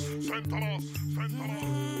Thomas, Saint Thomas, Saint Thomas.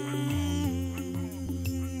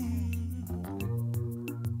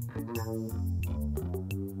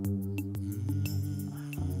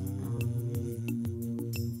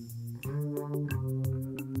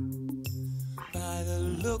 By the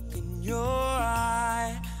look in your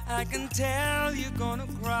eye, I can tell you're gonna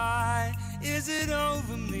cry. Is it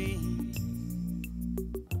over me?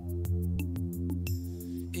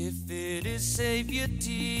 If it is, save your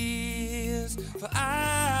tears, for I'm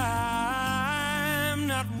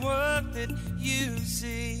not worth it, you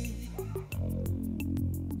see.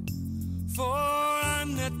 For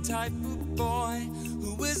I'm the type of boy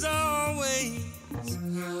who is always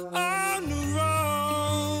on the road.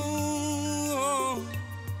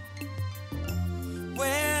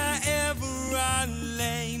 Wherever I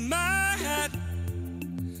lay my hat,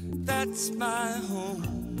 that's my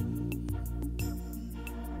home.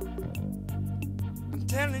 I'm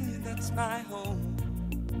telling you, that's my home.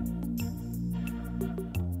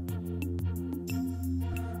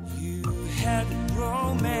 You had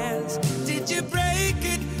romance, did you break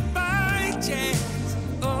it by chance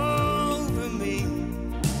over me?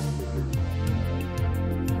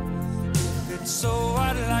 If it's so,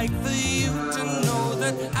 I'd like for you to know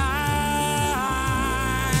that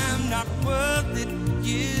I'm not worth it,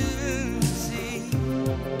 you see.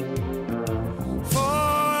 For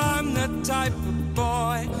I'm the type of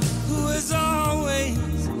boy who is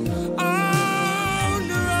always on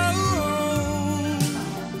the road.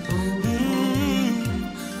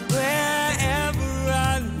 Wherever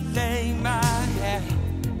I lay my head,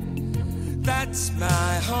 that's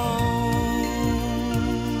my home.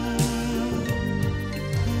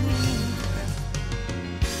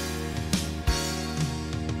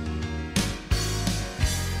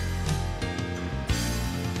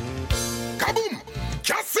 Kaboom!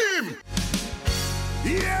 Kassim!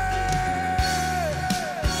 Yeah!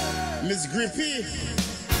 Miss Griffey.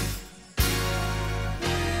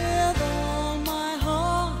 With all my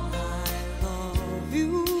heart, I love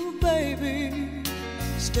you, baby.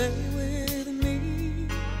 Stay with me,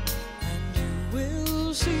 and you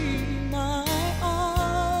will see my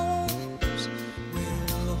arms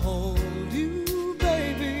will hold you,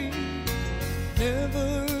 baby.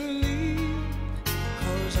 Never leave,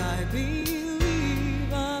 'cause I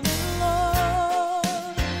believe I'm in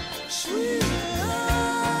love. Sweet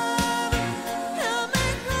love, help me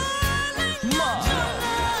cry like love.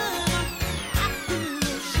 I feel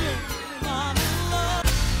ashamed, I'm in love.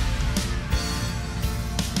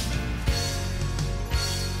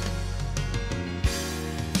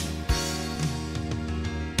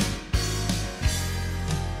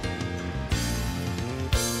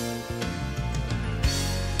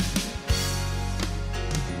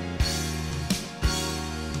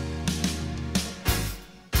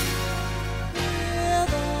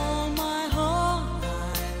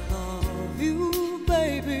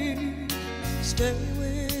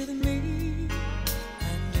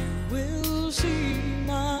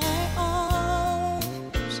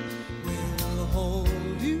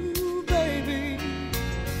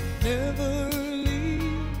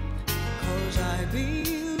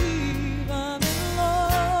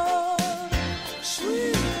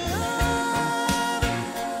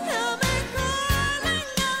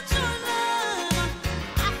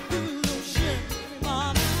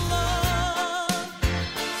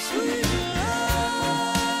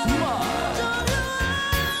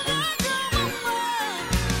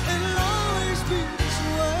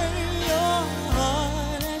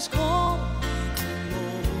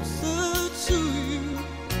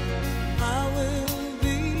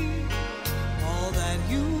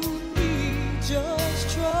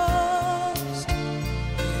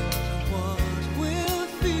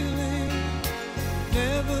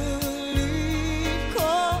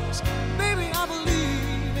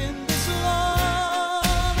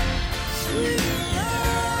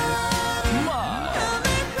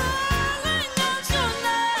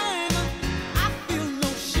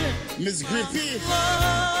 Miss Grippy.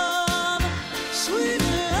 Love, sweet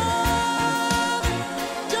love,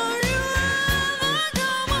 don't you ever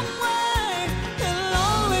go away. It'll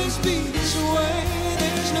always be this way.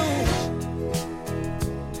 There's no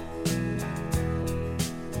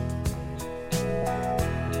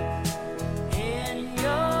in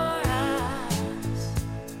your eyes.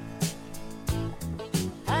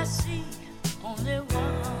 I see only one.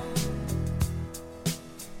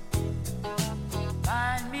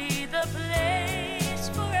 Find me the place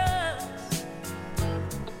for us.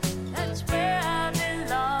 That's where I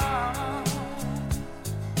belong.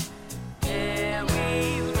 There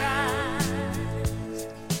we rise.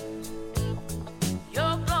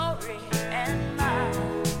 Your glory and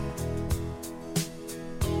mine.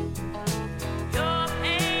 Your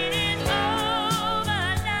pain is over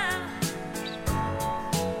now.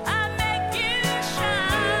 I make you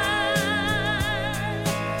shine.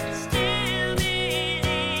 Still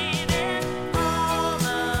believing all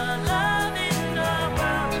the love in the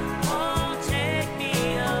world won't take me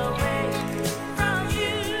away from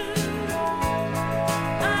you.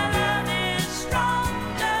 My love is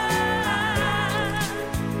stronger,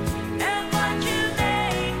 and what you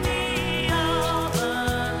make me, all the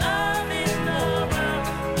love in the world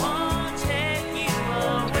won't take you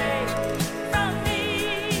away from me.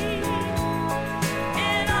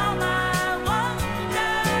 In all my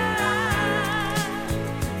wonder,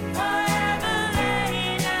 forever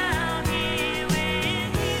lay down here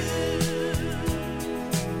with you.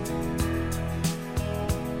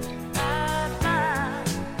 I find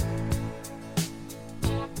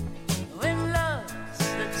when love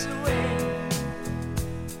slips away,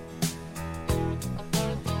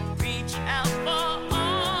 reach out for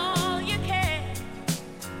all you can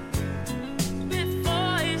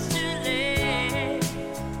before it's too late.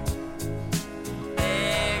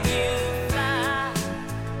 There you fly,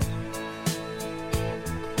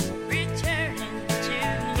 returning to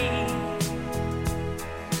me.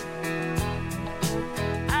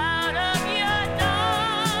 Out of your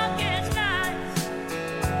darkest nights,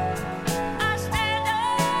 I stand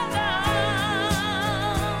alone,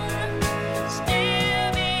 still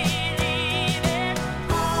believing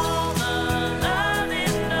all the love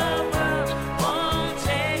in the world won't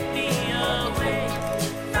take me away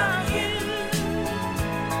from you.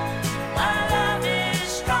 My love is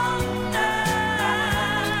stronger,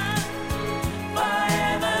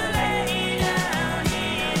 forever lay down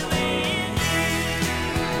here with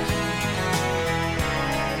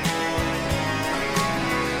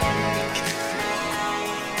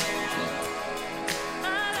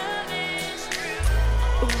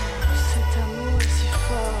Cet amour est si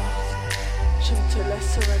fort, je ne te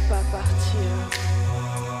laisserai pas partir.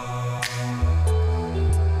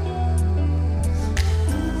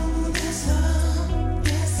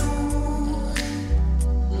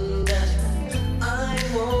 I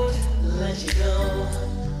won't let you go.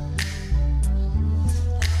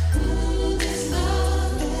 This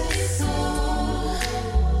love is so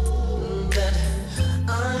that I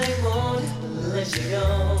won't let you go.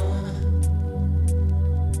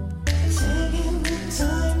 Taking the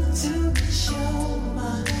time to show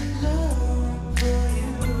my love for you.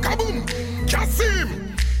 Kaboom! Kasim!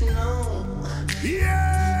 No. Yeah!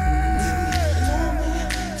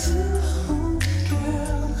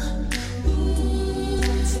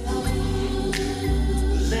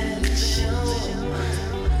 Let it show.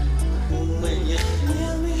 When you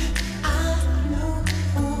feel me, I know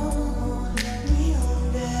only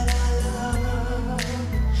that I love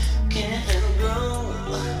can grow.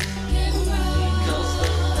 Because the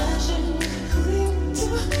passion cling to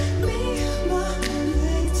me, my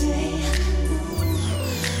lady.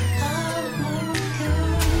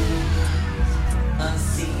 I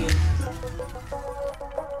see you.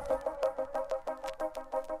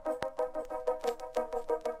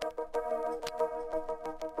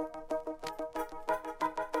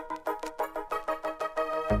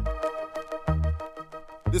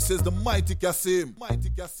 This is the mighty Kasim. Mighty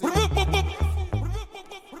Kasim.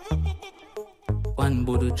 One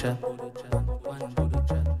Budu chat.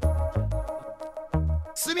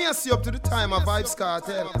 See me, I see up to the time of Vibes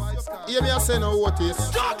Cartel. Hear me, I say no what is.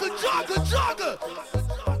 Joggle, joggle, joggle!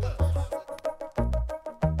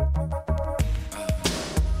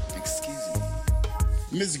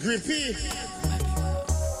 Miss Grippy.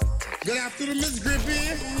 Good afternoon, Miss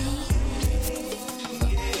Grippy.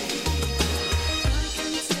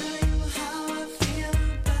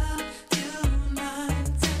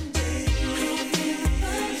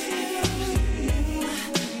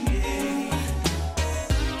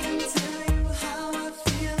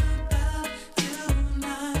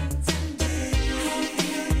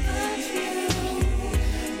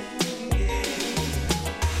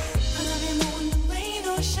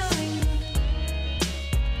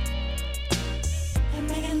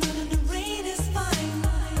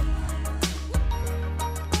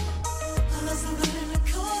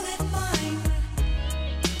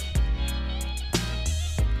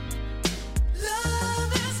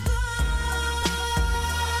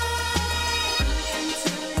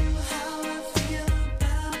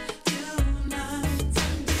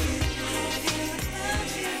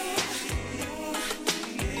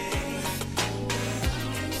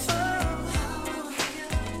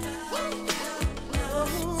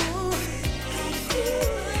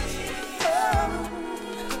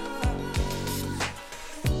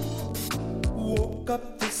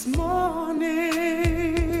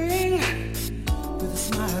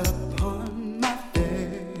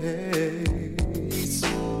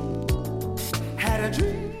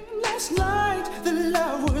 dreamed last night that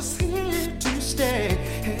love was here to stay.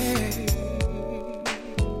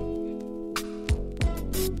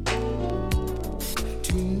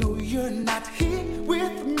 To know you're not here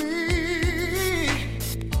with me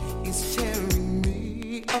is tearing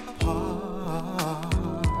me apart.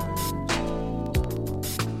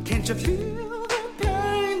 Can't you feel the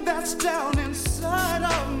pain that's down inside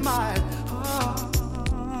of my heart?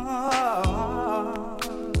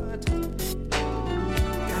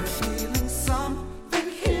 Got a feeling something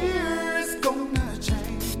here is gonna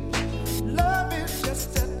change. Love is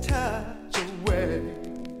just a touch away.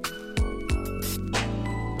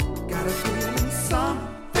 Got a feeling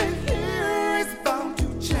something here is bound to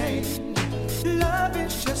change. Love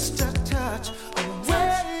is just a touch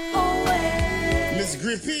away. Miss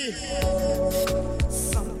Griffey.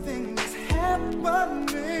 Something is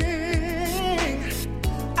happening.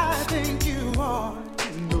 I think you ought to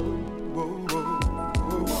know.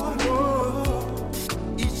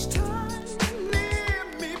 Each time you near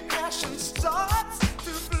me, passion starts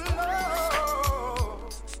to flow.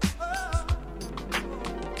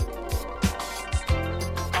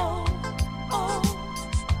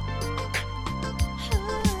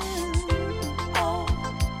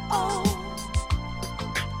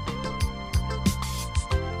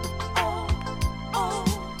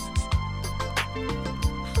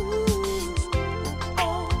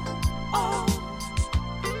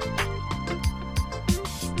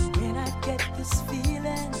 When I get this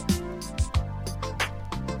feeling,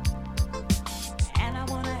 and I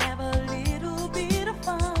wanna have a little bit of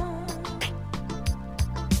fun,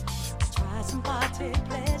 try some party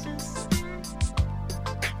pleasures.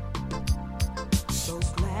 So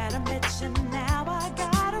glad I met you, now I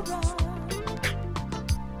gotta run.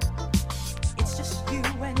 It's just you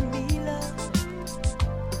and me, love.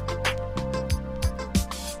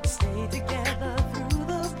 Stay together through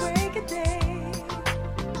the break of day.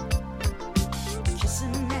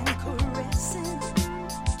 Kissing and caressing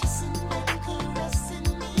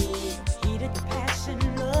me. Heated passion,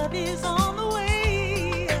 love is on the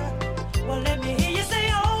way. Well, let me hear you say,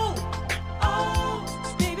 oh, oh,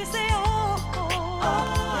 baby, say, oh,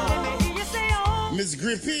 oh. Let me hear you say, oh. Miss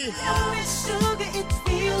Griffey. Oh, Miss Sugar, it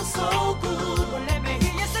feels so good. Well, let me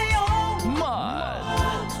hear you say, oh, Mud.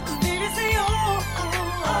 baby, say, oh,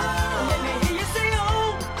 oh. Let me hear you say,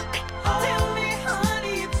 oh. Tell me,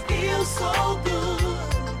 honey, it feels so good.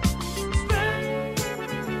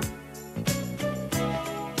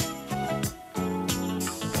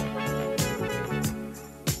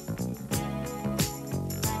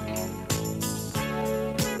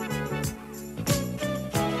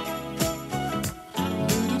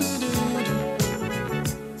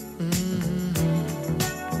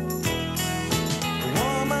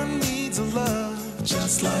 Woman needs a love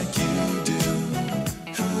just like you do.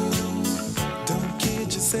 Don't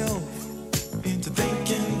kid yourself into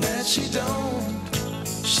thinking that she don't.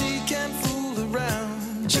 She can fool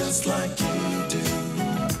around just like you do.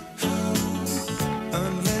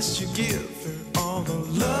 Unless you give her all the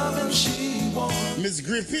loving she wants. Miss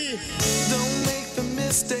Griffey. Don't make the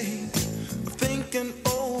mistake of thinking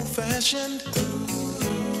old-fashioned.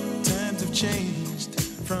 Times have changed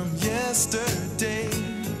from yesterday.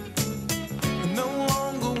 No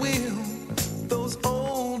longer will those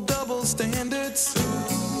old double standards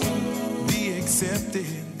be accepted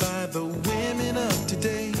by the women of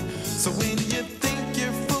today. So when you think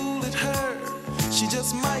you're fooling her, she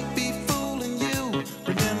just might be fooling you.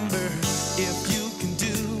 Remember, if you can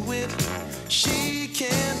do it, she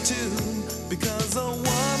can too. Because a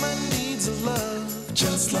woman needs a love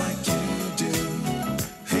just like you do.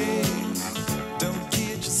 Hey, don't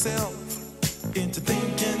kid yourself into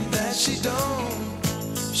thinking that she don't.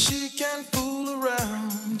 She can fool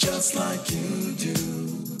around just like you do.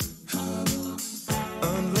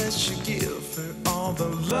 Unless you give her all the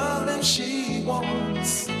loving she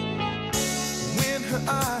wants. When her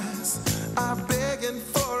eyes are begging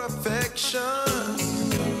for affection,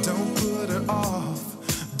 don't put her off,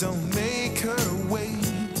 don't make her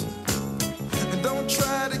wait. And don't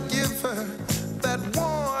try to give her that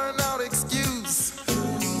worn out excuse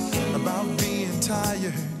about being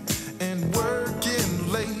tired and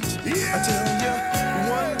working late. I tell you,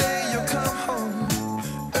 one day you'll come home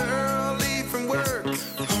early from work.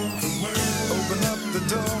 Open up the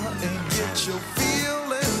door and get your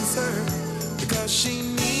feelings hurt, because she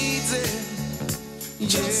needs it.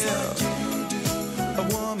 Just like you do. A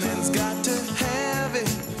woman's got to have it.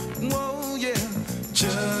 Whoa, yeah,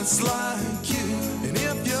 just like you. And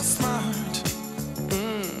if you're smart,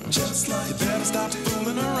 just like you, better stop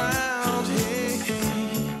fooling around. Hey,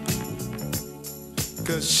 hey.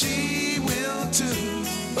 'Cause she will too.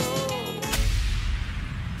 Oh.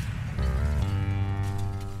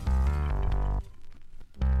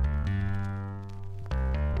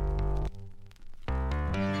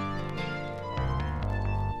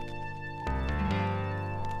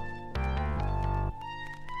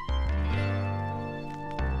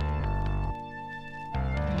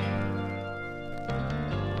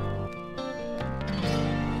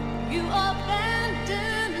 You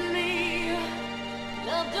abandoned me.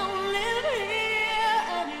 Love don't live here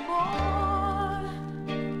anymore.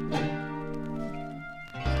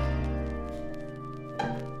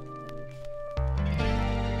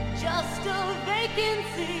 Just a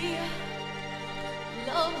vacancy.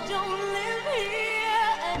 Love don't live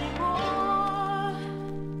here anymore.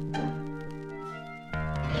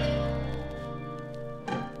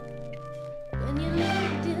 When you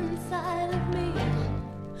lived inside of me,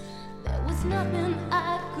 there was nothing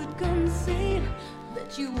I could conceive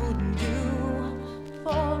that you wouldn't do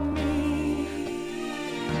for me.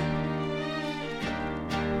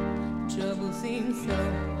 Trouble seems so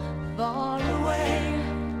far away.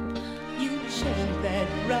 You changed that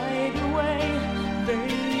right away,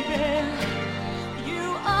 baby. You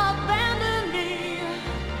abandoned me.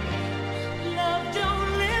 Love don't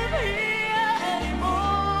live here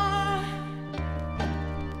anymore.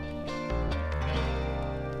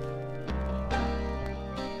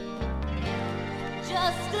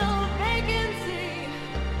 Just a vacancy.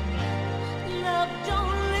 Love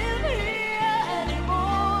don't live here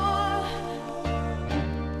anymore.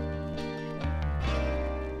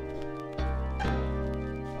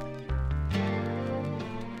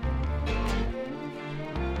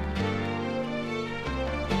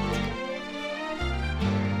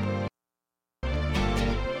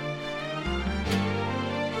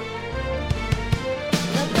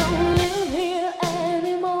 Love don't live here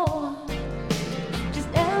anymore. Just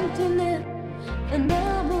emptiness and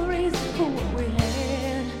memories of what we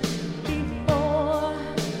had before.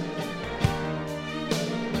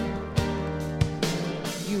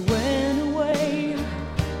 You went away,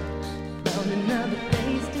 found another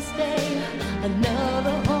place to stay,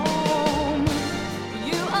 another home.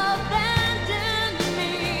 You abandoned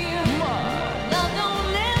me. Love don't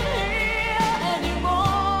live here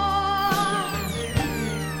anymore.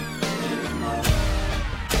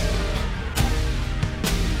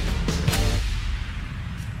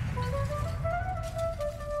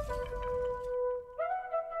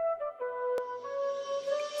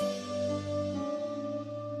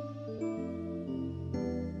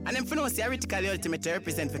 And them for no see Aritical Ultimate to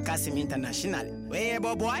represent for Kasim International. Where you,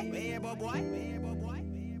 boy?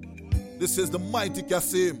 This is the mighty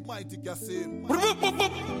Kasim. Mighty Kasim.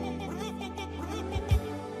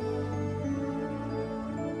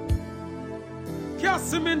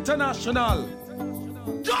 Kasim International.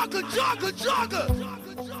 Jogger, jogger, jogger.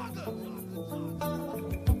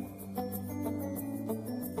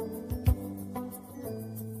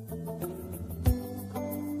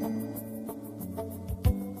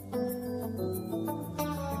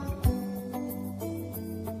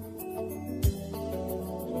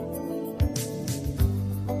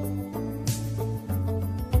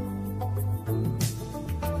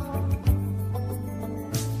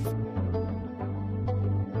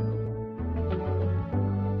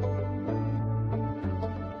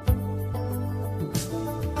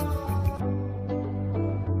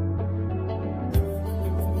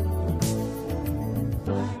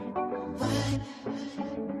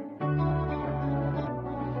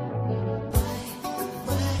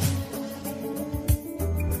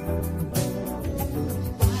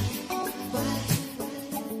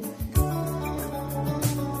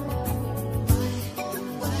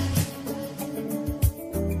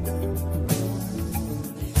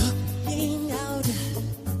 Looking out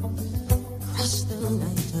across the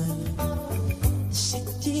night, the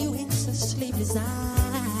city wakes a sleepless eye.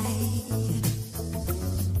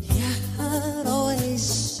 Yeah, I'd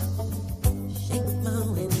always shake my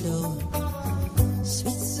window,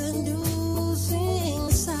 sweet seducing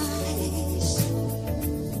sighs.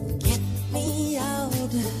 Get me out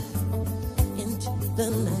into the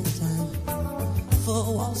nighttime, for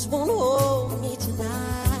walls won't hold me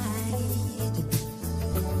tonight.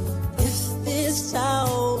 If this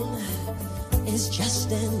town is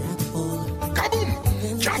just an apple,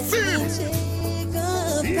 then Kasim! take a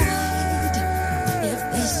bite. If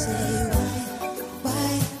they say why,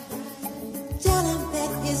 tell them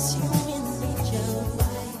that it's human nature.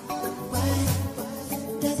 Why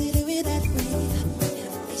does he do it that way?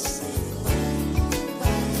 If they say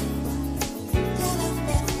why, tell them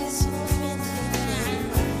that it's human nature.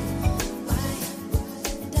 Why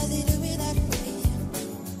does he do it that way?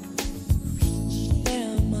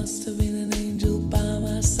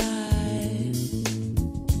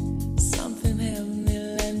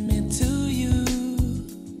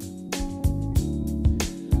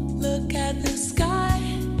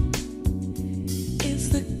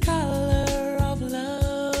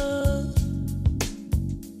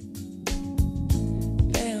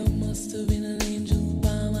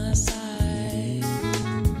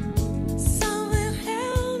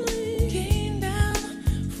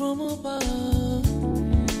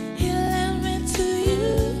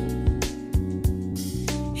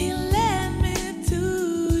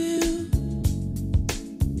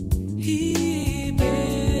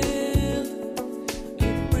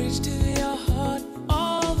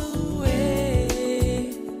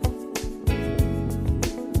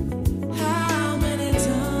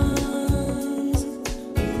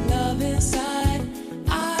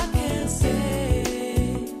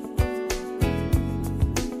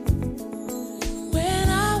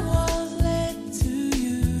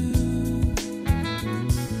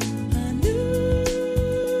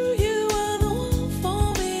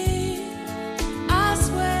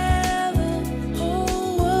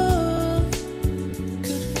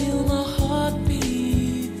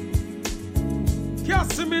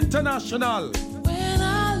 International. When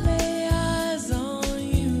I lay eyes on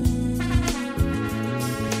you,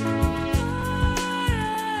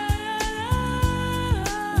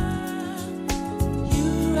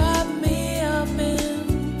 you wrap me up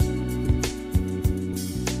in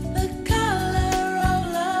the color of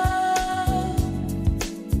love.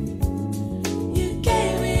 You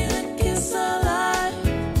gave me the kiss of life,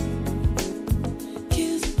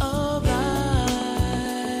 kiss of life.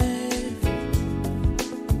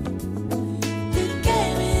 You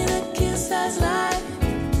gave me the kiss that's life,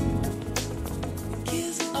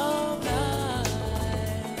 kiss of life.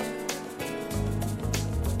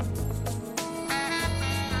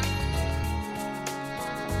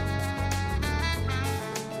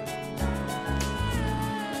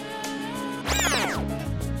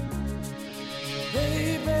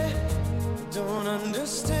 Baby, don't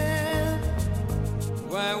understand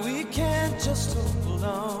why we can't just hold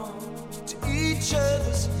on to each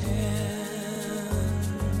other's hands.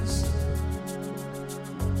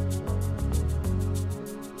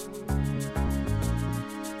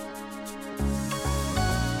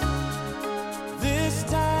 This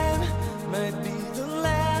time might be the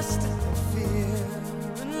last I fear,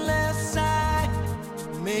 unless I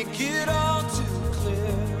make it all too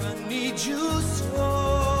clear. I need you so.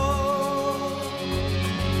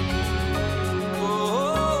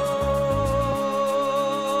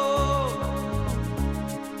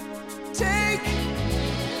 Take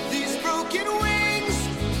these broken wings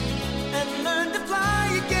and learn to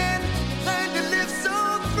fly again. Learn to live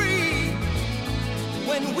so free.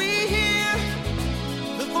 When we hear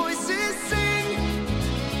the voices sing,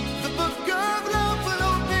 the book of love will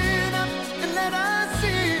open up and let us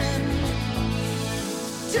in.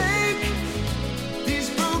 Take these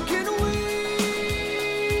broken wings.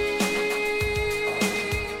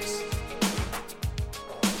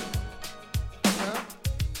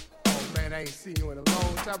 Oh man, I ain't seen you in a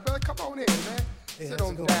long time. Brother, come on in, man. Sit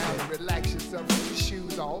on down and relax yourself, take your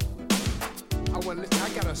shoes off. I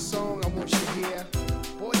got a song I want you to hear.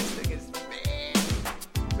 Boy, this thing is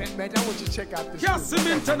man, I want you to check out this. Kasim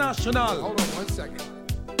International. Hold on 1 second.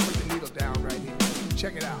 Put the needle down right here.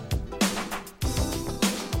 Check it out.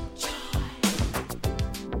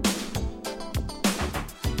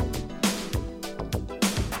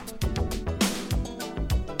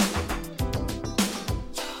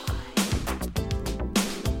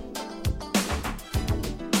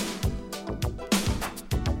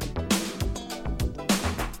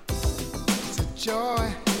 It's a joy,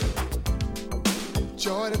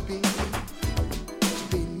 joy to be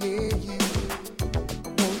near you.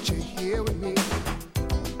 Won't you here with me?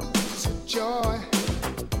 It's a joy,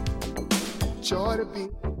 joy to be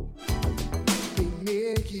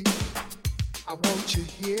near you. I want you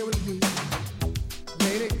here with me.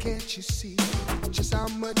 Lady, can't you see just how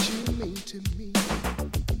much you mean to me?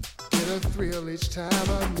 Get a thrill each time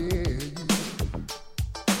I'm near you.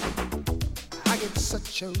 I get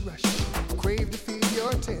such a rush, crave to feel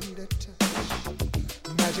your tender touch.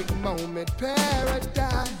 Magic moment,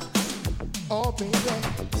 paradise. Oh baby,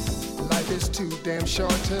 life is too damn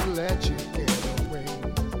short to let you get away.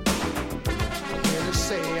 Here to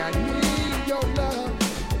say I need your love.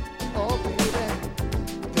 Oh baby,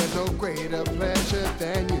 there's no greater pleasure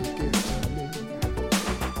than you give to me.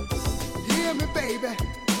 Hear me baby,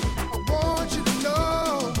 I want you to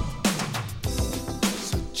know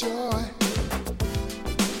it's a joy,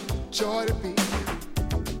 joy to be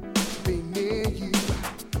near you.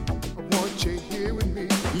 I want you here with me.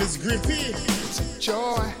 Miss Griffith. It's a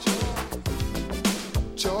joy,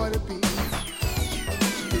 joy to be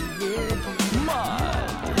near you. I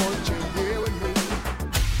want you here with me.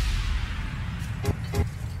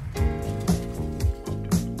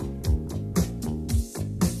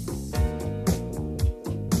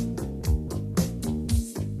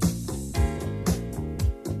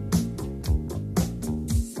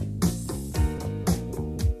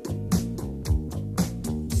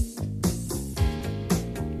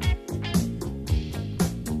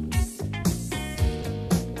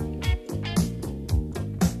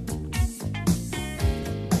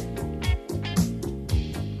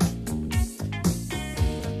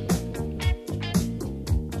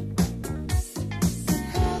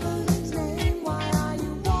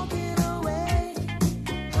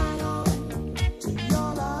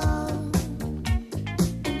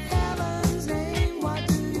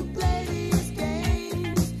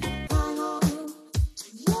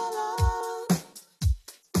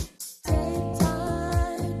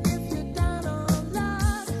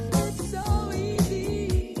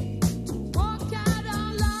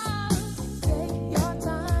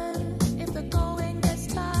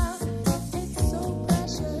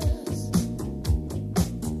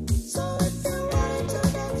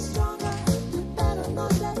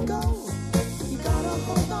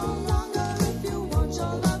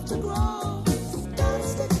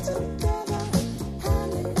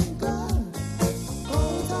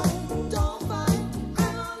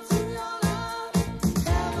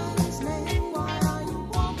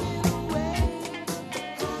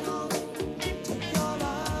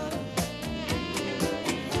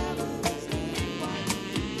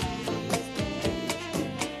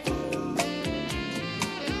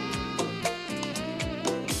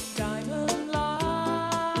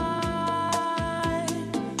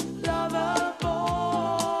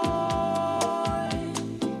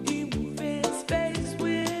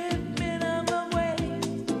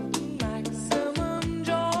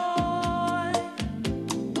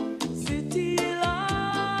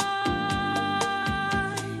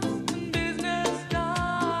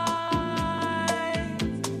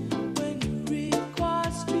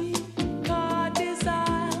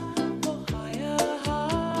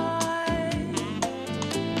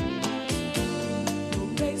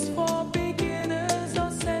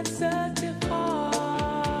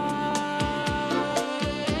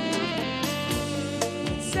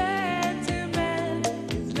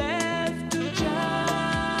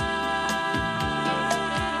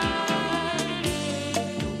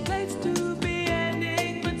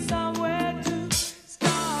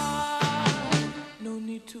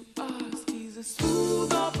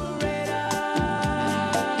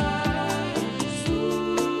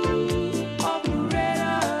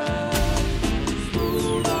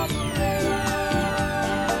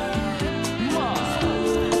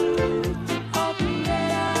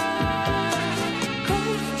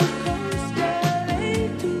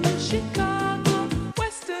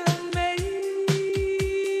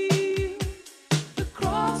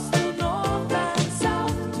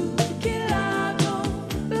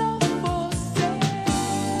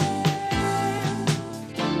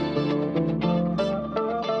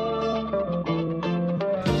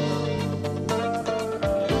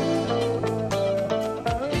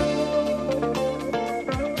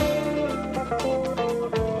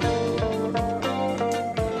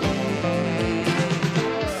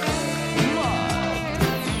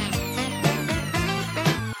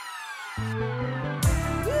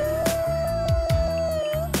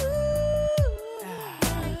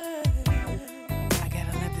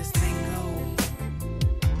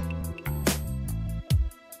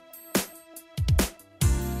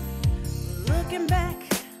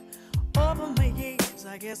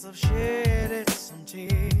 I guess I've shedded some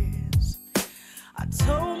tears. I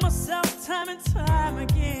told myself time and time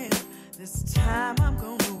again, this time I'm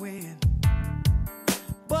gonna win.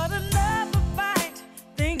 But another fight,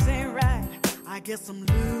 things ain't right, I guess I'm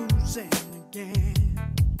losing again.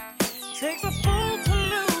 Takes a fool to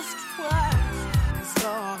lose twice and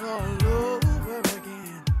start all over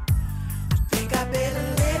again. I think I better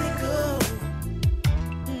let it go.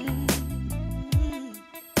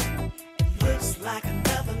 It looks like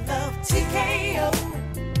another love TKO.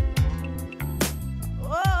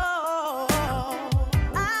 Oh,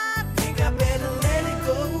 I think I better let it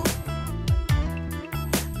go.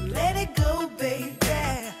 Let it go, baby.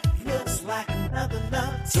 Looks like another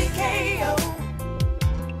love TKO.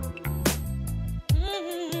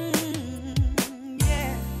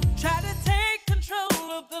 Yeah. Try to take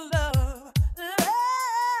control of the love.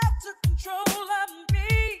 Love took control of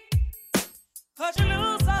me. 'Cause you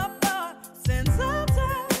lose our thought, sense of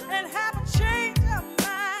time, and haven't changed our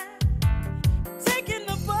mind. Taking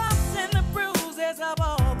the bumps and the bruises of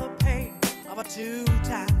all the pain of a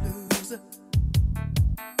two-time loser.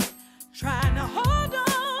 Trying to hold on